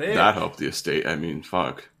 Son of a bitch. That helped the estate. I mean,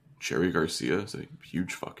 fuck. Jerry Garcia is a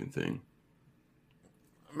huge fucking thing.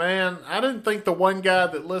 Man, I didn't think the one guy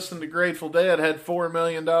that listened to Grateful Dead had $4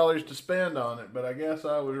 million to spend on it, but I guess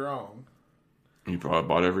I was wrong. You probably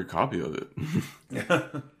bought every copy of it.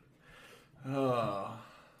 Oh.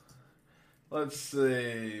 Let's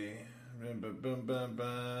see. In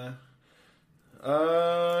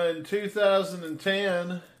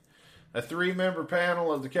 2010, a 3-member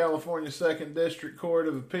panel of the California 2nd District Court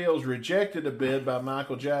of Appeals rejected a bid by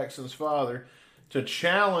Michael Jackson's father to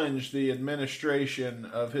challenge the administration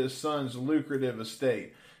of his son's lucrative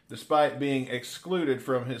estate. Despite being excluded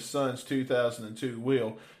from his son's 2002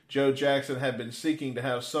 will, Joe Jackson had been seeking to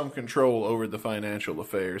have some control over the financial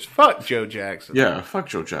affairs. Fuck Joe Jackson. Yeah, fuck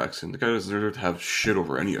Joe Jackson. The guy doesn't deserve to have shit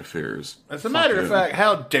over any affairs. As a matter of fact,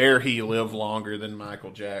 how dare he live longer than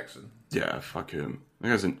Michael Jackson? Yeah, fuck him. That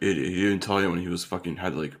guy's an idiot. He didn't tell you when he was fucking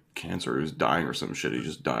had like cancer or he was dying or some shit. He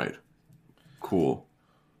just died. Cool.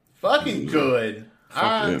 Fucking good.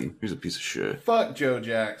 Fuck him. He's a piece of shit. Fuck Joe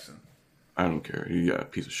Jackson. I don't care. He's a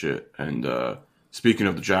piece of shit. And speaking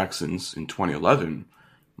of the Jacksons, in 2011,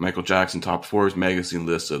 Michael Jackson topped Forbes magazine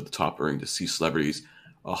list of the top earning deceased celebrities,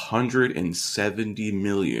 $170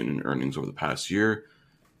 million in earnings over the past year.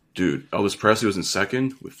 Dude, Elvis Presley was in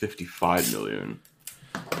second with $55 million.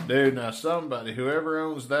 Dude, now somebody, whoever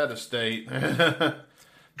owns that estate,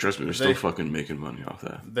 trust me, they're still fucking making money off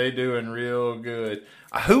that. They doing real good.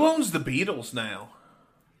 Who owns the Beatles now?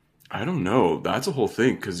 I don't know. That's a whole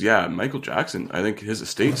thing. Because, yeah, Michael Jackson, I think his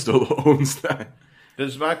estate still owns that.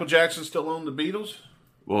 Does Michael Jackson still own the Beatles?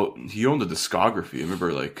 Well, he owned the discography. I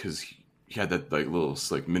remember, like, because he had that, like, little,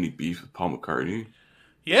 like, mini beef with Paul McCartney.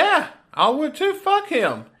 Yeah, I would too. Fuck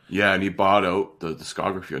him. Yeah, and he bought out the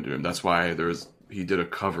discography under him. That's why he did a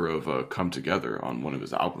cover of Come Together on one of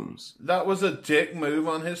his albums. That was a dick move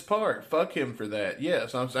on his part. Fuck him for that.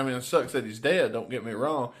 Yes, I mean, it sucks that he's dead. Don't get me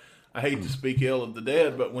wrong. I hate to speak ill of the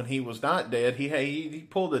dead, but when he was not dead, he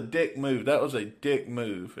pulled a dick move. That was a dick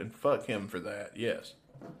move, and fuck him for that. Yes.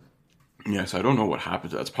 Yes, I don't know what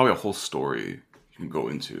happened to that. It's probably a whole story you can go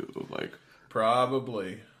into, like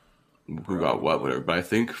probably who got what, whatever. But I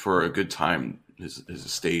think for a good time, his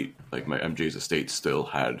estate, like my MJ's estate, still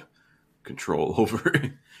had control over it.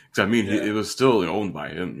 Because I mean, it was still owned by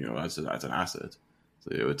him. As an asset,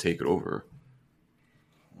 so they would take it over.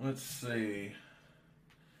 Let's see.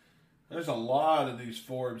 There's a lot of these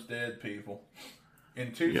Forbes dead people.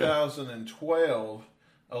 In 2012,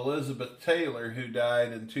 Elizabeth Taylor, who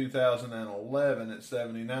died in 2011 at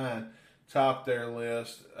 79, topped their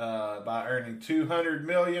list by earning $200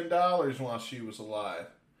 million while she was alive.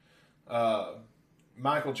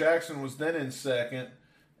 Michael Jackson was then in second,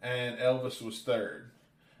 and Elvis was third.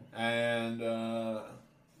 And God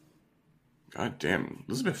damn,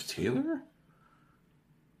 Elizabeth Taylor?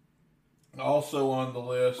 Also on the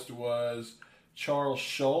list was Charles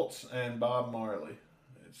Schultz and Bob Marley,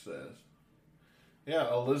 it says.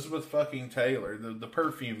 Yeah, Elizabeth fucking Taylor, the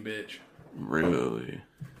perfume bitch. Really?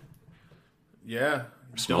 Yeah.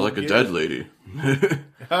 Smell like a dead lady.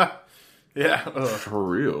 Yeah. For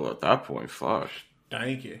real, at that point, fuck.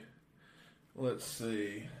 Thank you. Let's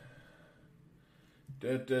see.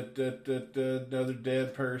 Another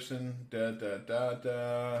dead person.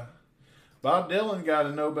 Bob Dylan got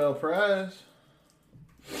a Nobel Prize.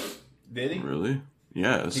 Did he? Really?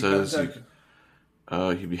 Yeah, it says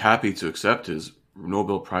he'd be happy to accept his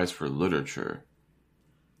Nobel Prize for Literature.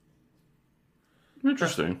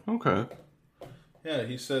 Interesting. Okay. Yeah,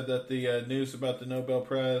 he said that the news about the Nobel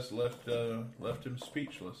Prize left him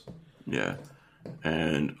speechless. Yeah.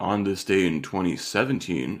 And on this day in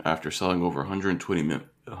 2017, after selling over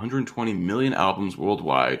 120 million albums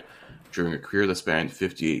worldwide during a career that spanned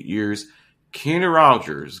 58 years, Kenny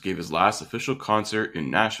Rogers gave his last official concert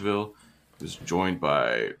in Nashville. He was joined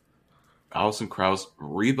by Alison Krauss,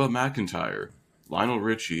 Reba McEntire, Lionel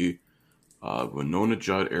Richie, Winona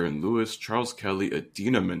Judd, Aaron Lewis, Charles Kelly,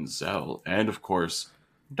 Idina Menzel, and of course,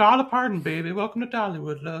 Dolly Parton, baby. Welcome to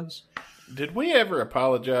Dollywood, loves. Did we ever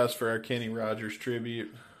apologize for our Kenny Rogers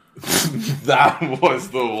tribute? That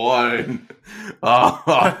was the one.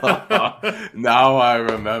 Now I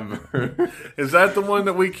remember. Is that the one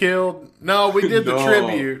that we killed? No, we did the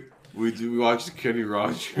tribute. We watched Kenny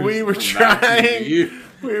Rogers. We were trying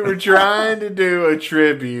to do a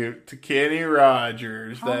tribute to Kenny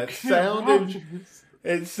Rogers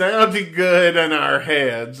it sounded good in our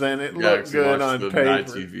heads and it looked good on paper. Matt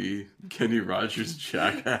TV, Kenny Rogers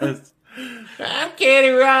jackass. I'm Kenny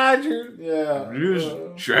Rogers. Yeah.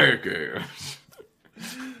 Jackass.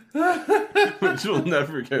 Which will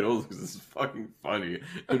never get old because it's fucking funny.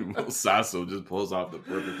 And Will Sasso just pulls off the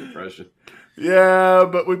perfect impression. Yeah,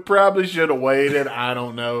 but we probably should have waited, I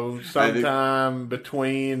don't know, sometime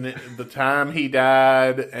between the time he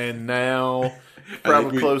died and now.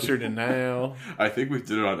 Probably closer to now. I think we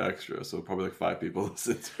did it on Extra, so probably like 5 people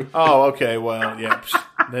listened to it. Oh, okay, well, yeah.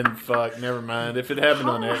 Then fuck, never mind. If it happened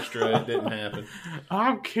on Extra, it didn't happen.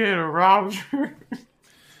 I'm Kenny Rogers.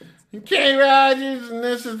 Kenny Rogers, and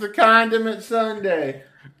this is the Condiment Sunday.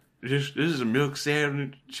 This is a milk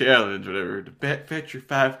sandwich challenge, whatever. To fetch your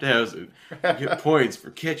 5,000. Get points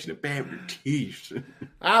for catching a bat with teeth.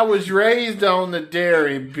 I was raised on the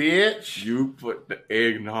dairy, bitch. You put the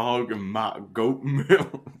eggnog in my goat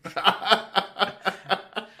milk.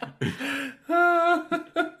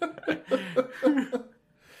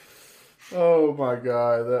 Oh my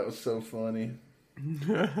god, that was so funny.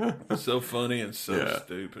 So funny and so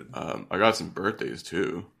stupid. I got some birthdays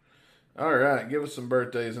too. All right, give us some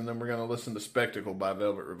birthdays, and then we're going to listen to Spectacle by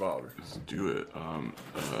Velvet Revolver. Let's do it.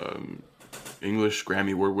 English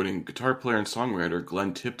Grammy Award-winning guitar player and songwriter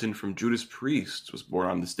Glenn Tipton from Judas Priest was born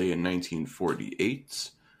on this day in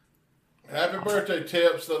 1948. Happy birthday,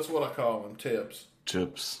 Tips. That's what I call them, Tips.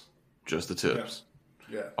 Tips. Just the tips.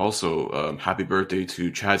 Yeah. Also, happy birthday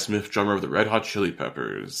to Chad Smith, drummer of the Red Hot Chili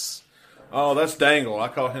Peppers. Oh, that's Dangle. I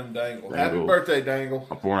call him Dangle. Happy birthday, Dangle.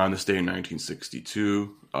 Born on this day in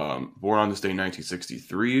 1962. Born on this day in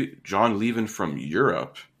 1963. John Levin from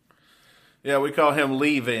Europe. Yeah, we call him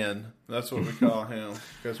Leave-In. That's what we call him.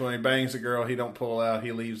 Because when he bangs a girl, he don't pull out.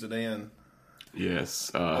 He leaves it in. Yes.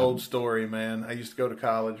 Old story, man. I used to go to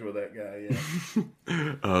college with that guy,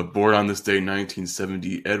 yeah. Born on this day in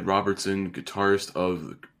 1970. Ed Robertson, guitarist of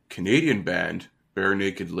the Canadian band Bare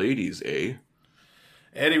Naked Ladies,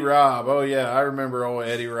 Eddie Robb. Oh, yeah. I remember old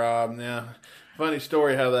Eddie Robb. Now, funny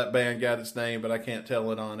story how that band got its name, but I can't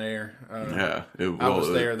tell it on air. I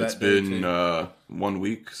was there that day. It's been 1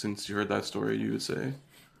 week since you heard that story, you would say.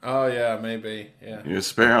 Oh, yeah, maybe. Yeah.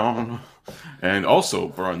 Yes, ma'am. And also,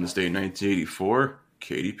 born on this day in 1984,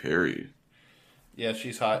 Katy Perry. Yeah,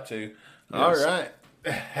 she's hot, too. Yes. All right.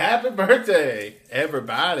 Happy birthday,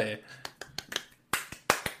 everybody.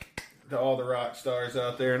 To all the rock stars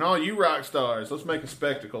out there and all you rock stars. Let's make a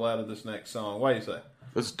spectacle out of this next song. What do you say?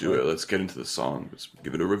 Let's do it. Let's get into the song. Let's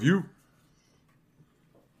give it a review.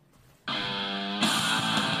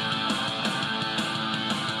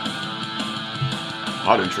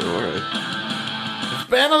 Hot intro, alright. It's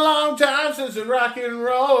been a long time since the rock and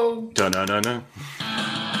roll. Da-na-na-na.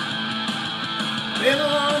 Been a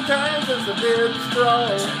long time since the did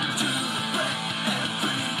stroll.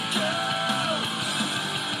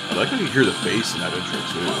 I like when you hear the bass in that intro,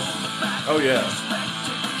 too. Oh, yeah.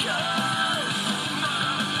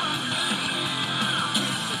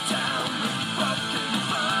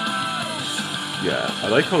 Yeah, I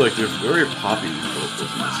like how, like, there's very poppy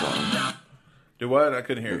vocals in the song. Do what? I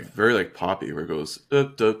couldn't hear you. Very, like, poppy, where it goes,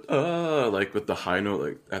 like, with the high note,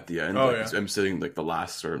 like, at the end. Oh, like, yeah. I'm sitting, like, the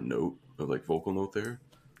last sort of note, of, like, vocal note there.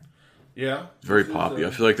 Yeah. It's very poppy. I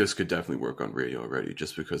feel like this could definitely work on radio already,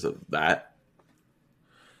 just because of that.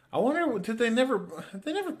 I wonder, they never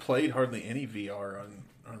played hardly any VR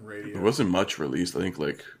on radio. There wasn't much released, I think,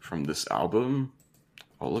 like, from this album.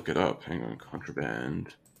 I'll look it up. Hang on.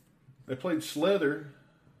 Contraband. They played Slither.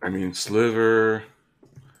 I mean, Sliver,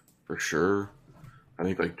 for sure. I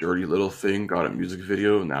think, like, Dirty Little Thing got a music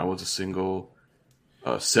video, and that was a single.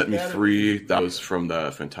 Set Me Free, that was from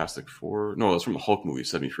the Fantastic Four. No, that's from the Hulk movie,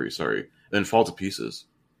 Set Me Free, sorry. And then Fall to Pieces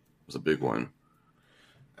was a big one.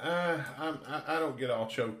 I don't get all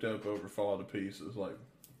choked up over Fall to Pieces like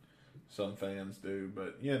some fans do,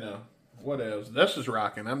 but, you know, what else? This is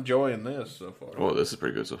rocking. I'm enjoying this so far. Oh, this is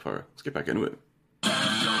pretty good so far. Let's get back into it.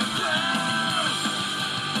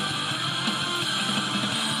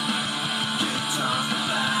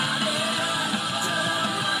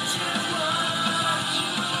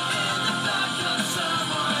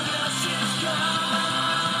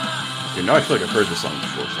 Okay, now I feel like I've heard this song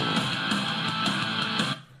before somewhere.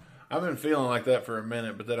 I've been feeling like that for a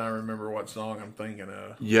minute, but then I remember what song I'm thinking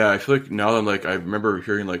of. Yeah, I feel like now that I'm like, I remember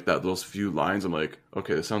hearing like that those few lines. I'm like,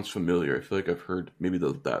 okay, this sounds familiar. I feel like I've heard maybe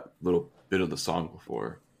that little bit of the song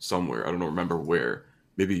before somewhere. I don't remember where.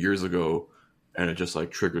 Maybe years ago, and it just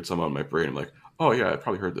like triggered some on my brain. I'm like, oh yeah, I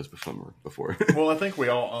probably heard this before. Well, I think we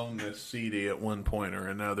all own this CD at one point or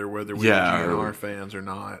another, whether we're GNR fans or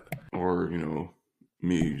not. Or,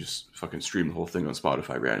 me just fucking stream the whole thing on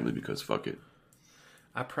Spotify randomly because fuck it.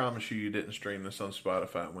 I promise you didn't stream this on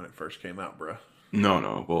Spotify when it first came out, bro.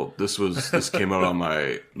 No. Well, this came out on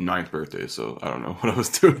my 9th birthday, so I don't know what I was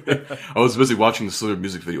doing. I was busy watching the Slither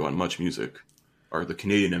music video on Much Music, or the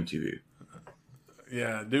Canadian MTV.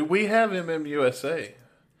 Yeah, dude, we have MMUSA.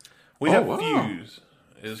 We have Fuse.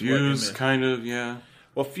 Fuse, kind of, yeah.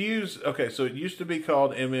 Well, Fuse, okay, so it used to be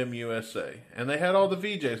called MMUSA, and they had all the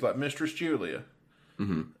VJs like Mistress Julia.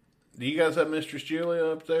 Mm-hmm. Do you guys have Mistress Julia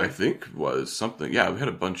up there? I think was something. Yeah, we had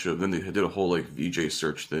a bunch of. Then they did a whole like VJ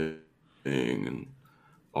search thing and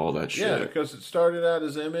all that shit. Yeah, because it started out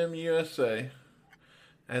as MMUSA,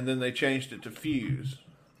 and then they changed it to Fuse.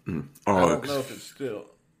 Mm. Oh, I don't know if it's still.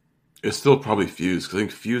 It's still probably Fuse because I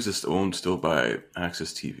think Fuse is owned still by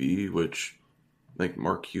Access TV, which I think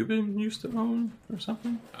Mark Cuban used to own or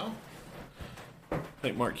something. Oh, I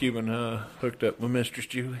think Mark Cuban hooked up with Mistress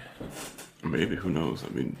Julia. Maybe, who knows? I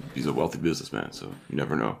mean, he's a wealthy businessman, so you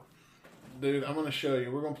never know. Dude, I'm going to show you.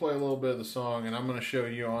 We're going to play a little bit of the song, and I'm going to show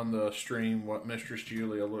you on the stream what Mistress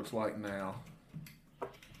Julia looks like now.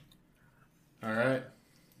 All right?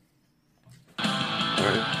 All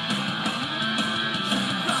right.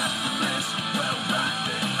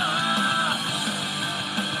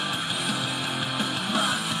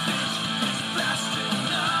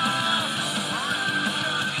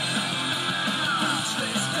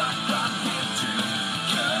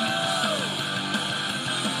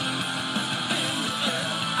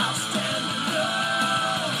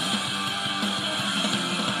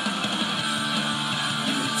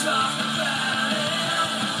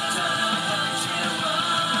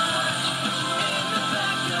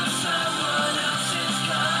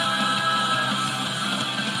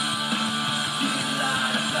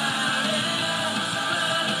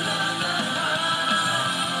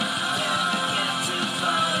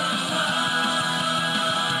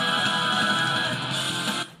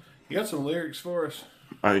 You got some lyrics for us?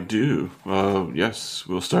 I do. Yes,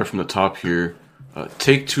 we'll start from the top here.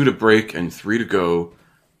 Take 2 to break and 3 to go.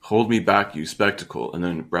 Hold me back, you spectacle. And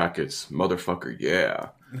then in brackets, motherfucker,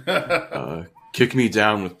 yeah. Kick me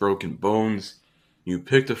down with broken bones. You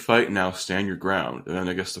picked a fight, now stand your ground. And then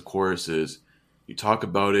I guess the chorus is, you talk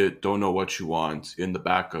about it, don't know what you want, in the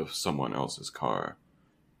back of someone else's car.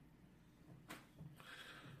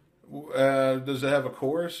 Does it have a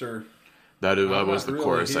chorus or? That was the really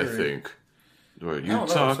chorus, I think. Where you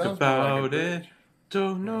talk about it,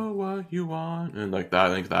 don't know what you want, and like that.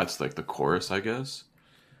 I think that's like the chorus, I guess.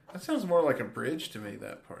 That sounds more like a bridge to me.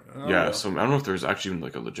 That part. Yeah. So I don't know if there's actually even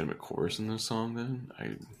like a legitimate chorus in this song. Then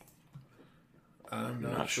I'm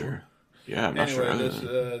not sure. Yeah, I'm not sure.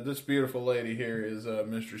 Anyway, this beautiful lady here is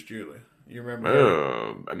Mistress Julia. You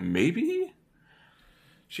remember? Maybe.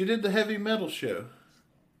 She did the heavy metal show.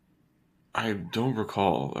 I don't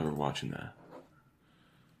recall ever watching that.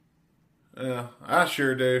 Yeah, I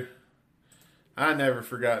sure do. I never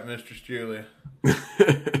forgot Mistress Julia.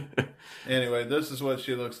 Anyway, this is what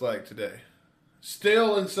she looks like today.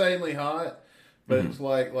 Still insanely hot, but it's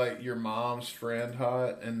like your mom's friend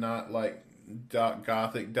hot and not like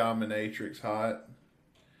gothic dominatrix hot.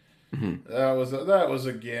 Mm-hmm. That was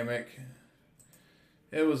a gimmick.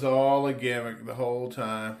 It was all a gimmick the whole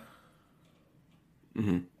time.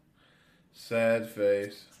 Mm-hmm. Sad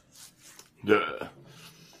face. Yeah.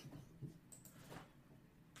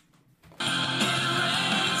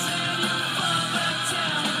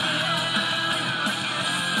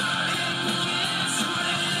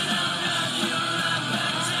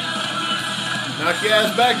 Knock your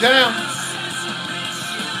ass back down.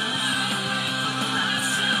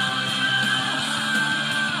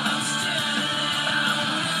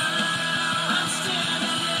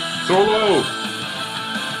 Solo.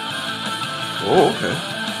 Oh, okay.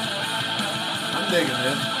 I'm digging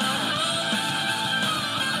this.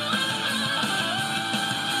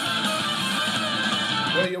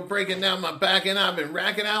 Well, you're breaking down my back, and I've been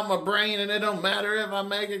racking out my brain, and it don't matter if I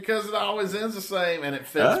make it because it always ends the same, and it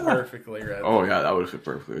fits perfectly right Oh, yeah, that would fit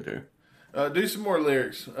perfectly, too. Do some more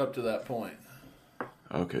lyrics up to that point.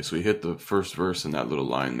 Okay, so we hit the first verse in that little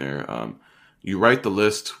line there. You write the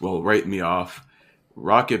list, well, write me off.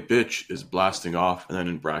 Rocket Bitch is blasting off, and then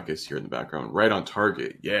in brackets here in the background, right on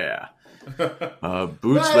target. Yeah. Boots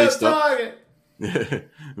Right laced on up. target.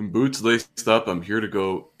 Boots laced up. I'm here to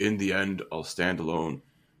go. In the end, I'll stand alone.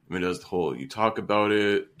 I mean, it does the whole, you talk about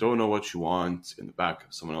it, don't know what you want in the back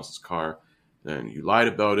of someone else's car. Then you lied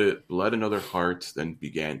about it, bled another heart, then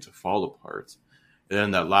began to fall apart. And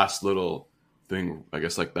then that last little thing, I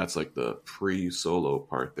guess like that's like the pre-solo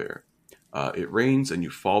part there. It rains and you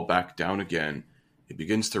fall back down again. It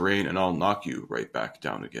begins to rain and I'll knock you right back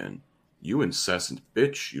down again. You incessant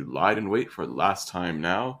bitch, you lied in wait for the last time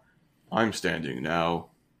now. I'm standing now.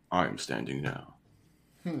 I'm standing now.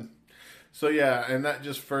 So yeah, and that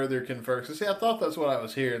just further confirms. See, I thought that's what I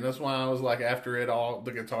was hearing. That's why I was like, after it all,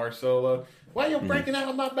 the guitar solo. Why you breaking out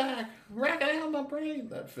of my back? Racking out my brain.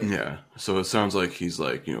 That fits. Yeah, so it sounds like he's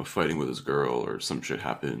like, you know, fighting with his girl or some shit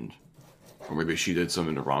happened. Or maybe she did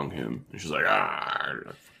something to wrong him. And she's like,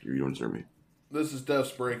 you don't deserve me. This is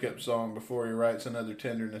Duff's breakup song before he writes another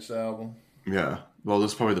Tenderness album. Yeah, well,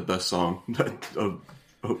 this is probably the best song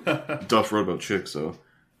that Duff wrote about chicks,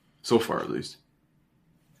 so far at least.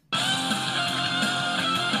 I'm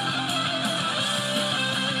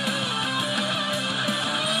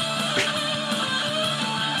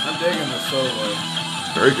digging the solo.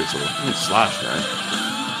 Very good solo. I mean, Slash, man.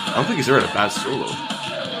 I don't think he's ever had a bad solo.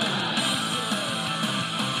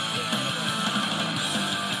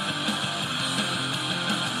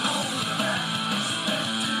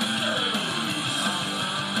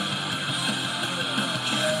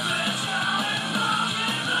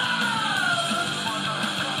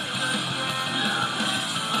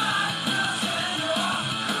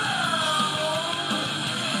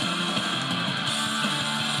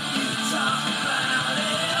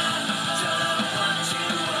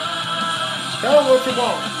 Tell them what you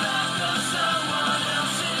want.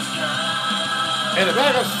 In the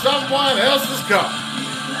back of someone else's car.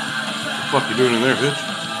 What the fuck you doing in there, bitch?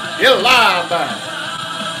 You're lying about it.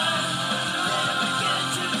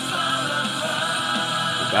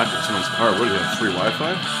 The back of someone's car. What do you have? Free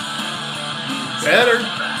Wi-Fi? Better.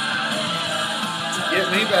 Get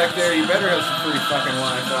me back there. You better have some free fucking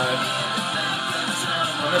Wi-Fi.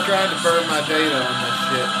 I'm not trying to burn my data on this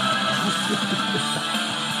shit.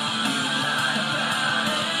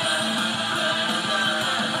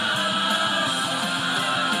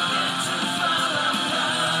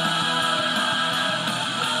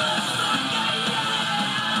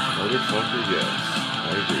 Motherfucker, yes. I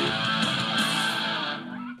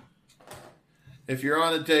agree. If you're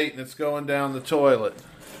on a date and it's going down the toilet,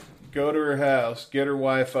 go to her house, get her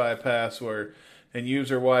Wi-Fi password, and use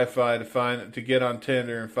her Wi-Fi to get on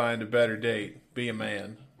Tinder and find a better date. Be a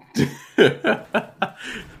man. That'd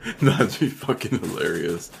be fucking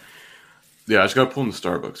hilarious. Yeah, I just gotta pull in the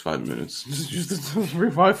Starbucks 5 minutes. Just use the free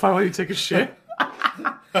Wi-Fi while you take a shit.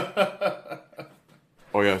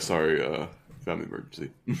 Oh yeah, sorry. Family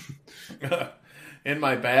emergency. In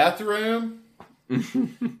my bathroom?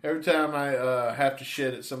 Every time I have to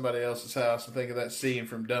shit at somebody else's house, I think of that scene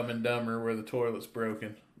from Dumb and Dumber where the toilet's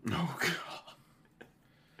broken. Oh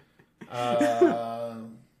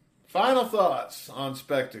God. Final thoughts on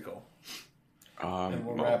Spectacle. And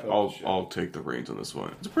we'll wrap up the show. I'll take the reins on this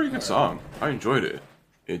one. It's a pretty good song. I enjoyed it.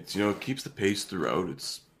 It's, you know, it keeps the pace throughout.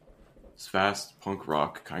 It's fast punk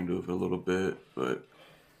rock kind of a little bit, but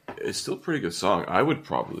it's still a pretty good song. I would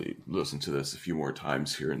probably listen to this a few more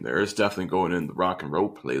times here and there. It's definitely going in the rock and roll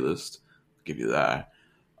playlist. I'll give you that.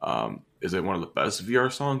 Is it one of the best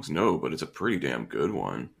VR songs? No, but it's a pretty damn good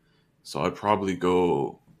one. So I'd probably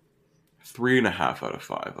go 3.5 out of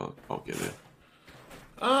 5. I'll give it.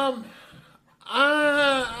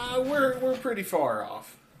 We're pretty far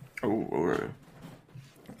off. Oh, alright.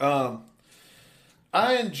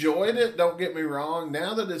 I enjoyed it, don't get me wrong.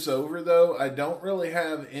 Now that it's over, though, I don't really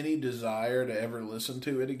have any desire to ever listen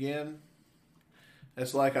to it again.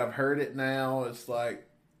 It's like I've heard it now. It's like,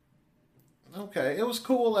 okay, it was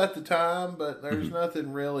cool at the time, but there's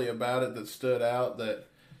nothing really about it that stood out that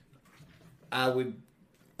I would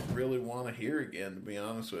really want to hear again, to be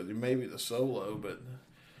honest with you. Maybe the solo, but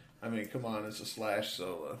I mean, come on, it's a Slash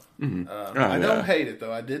solo. I don't hate it,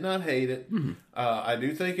 though. I did not hate it. I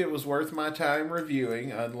do think it was worth my time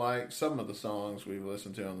reviewing, unlike some of the songs we've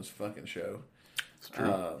listened to on this fucking show. It's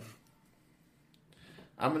true.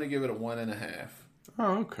 I'm going to give it a 1.5.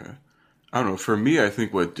 Oh, okay. I don't know. For me, I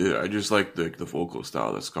think what did, I just like the vocal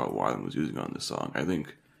style that Scott Weiland was using on this song. I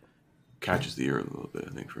think catches the ear a little bit,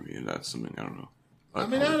 I think, for me. And that's something, I don't know. I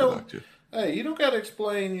don't. Hey, you don't got to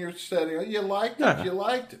explain your setting. You liked it. Yeah. You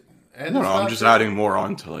liked it. And No, I'm just adding more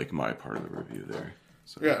on to like my part of the review there.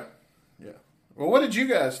 So. Yeah. Well, what did you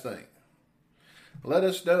guys think? let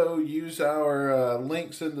us know. Use our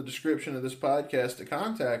links in the description of this podcast to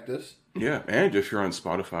contact us. Yeah, and if you're on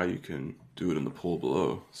Spotify, you can do it in the poll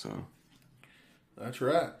below. So that's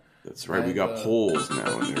right. That's right. And, we got polls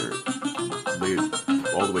now, and they're laid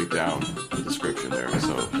all the way down in the description there.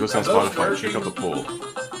 So if you go on Spotify, check out the poll.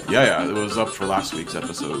 Yeah, it was up for last week's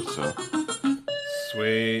episode. So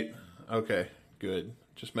sweet. Okay, good.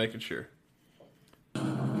 Just making sure. The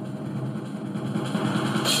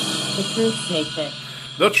Truth, Snake Pit.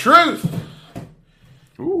 The Truth!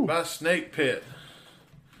 Ooh. By Snake Pit.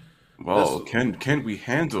 Well, can we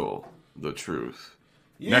handle the truth?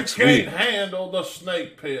 Next week. You can't handle the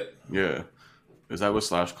Snake Pit. Yeah. Is that what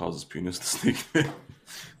Slash calls his penis, the Snake Pit?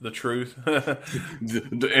 The Truth?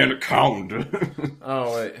 the anaconda.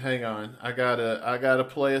 Oh, wait, hang on. I gotta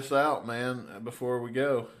play us out, man, before we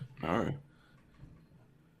go. All right.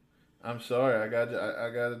 I'm sorry. I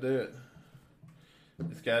gotta do it.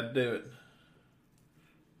 Just gotta do it.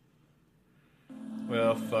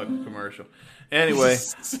 Well, fuck the commercial. Anyway,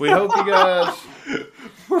 we hope you guys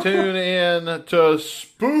tune in to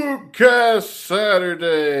Spookcast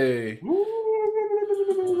Saturday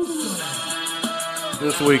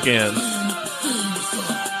this weekend.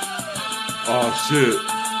 Oh, shit.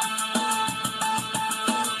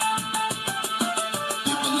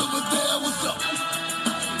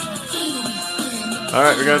 All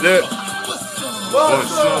right, we're gonna do it.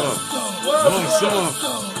 What's up? What's up?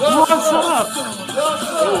 What's up?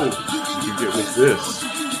 Oh, you can get with this. You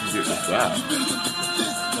can get with that.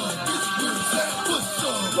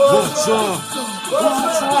 What's up?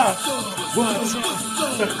 What's up? What's up?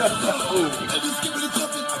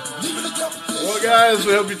 Well, guys,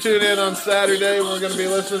 we hope you tune in on Saturday. We're going to be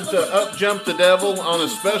listening to Up Jump the Devil on a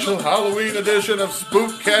special Halloween edition of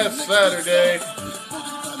Spookcast Saturday.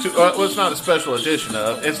 Well, it's not a special edition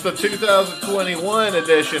of. It's the 2021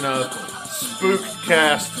 edition of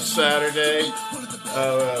Spookcast Saturday,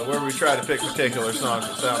 where we try to pick particular songs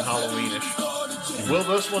that sound Halloweenish. Will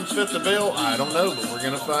this one fit the bill? I don't know, but we're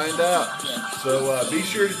going to find out. So be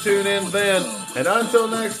sure to tune in then. And until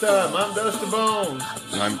next time, I'm Dustin Bones.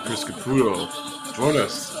 And I'm Chris Caputo. Join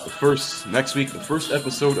us next week, the first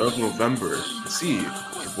episode of November, to see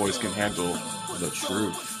if your boys can handle the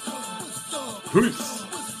truth. Peace.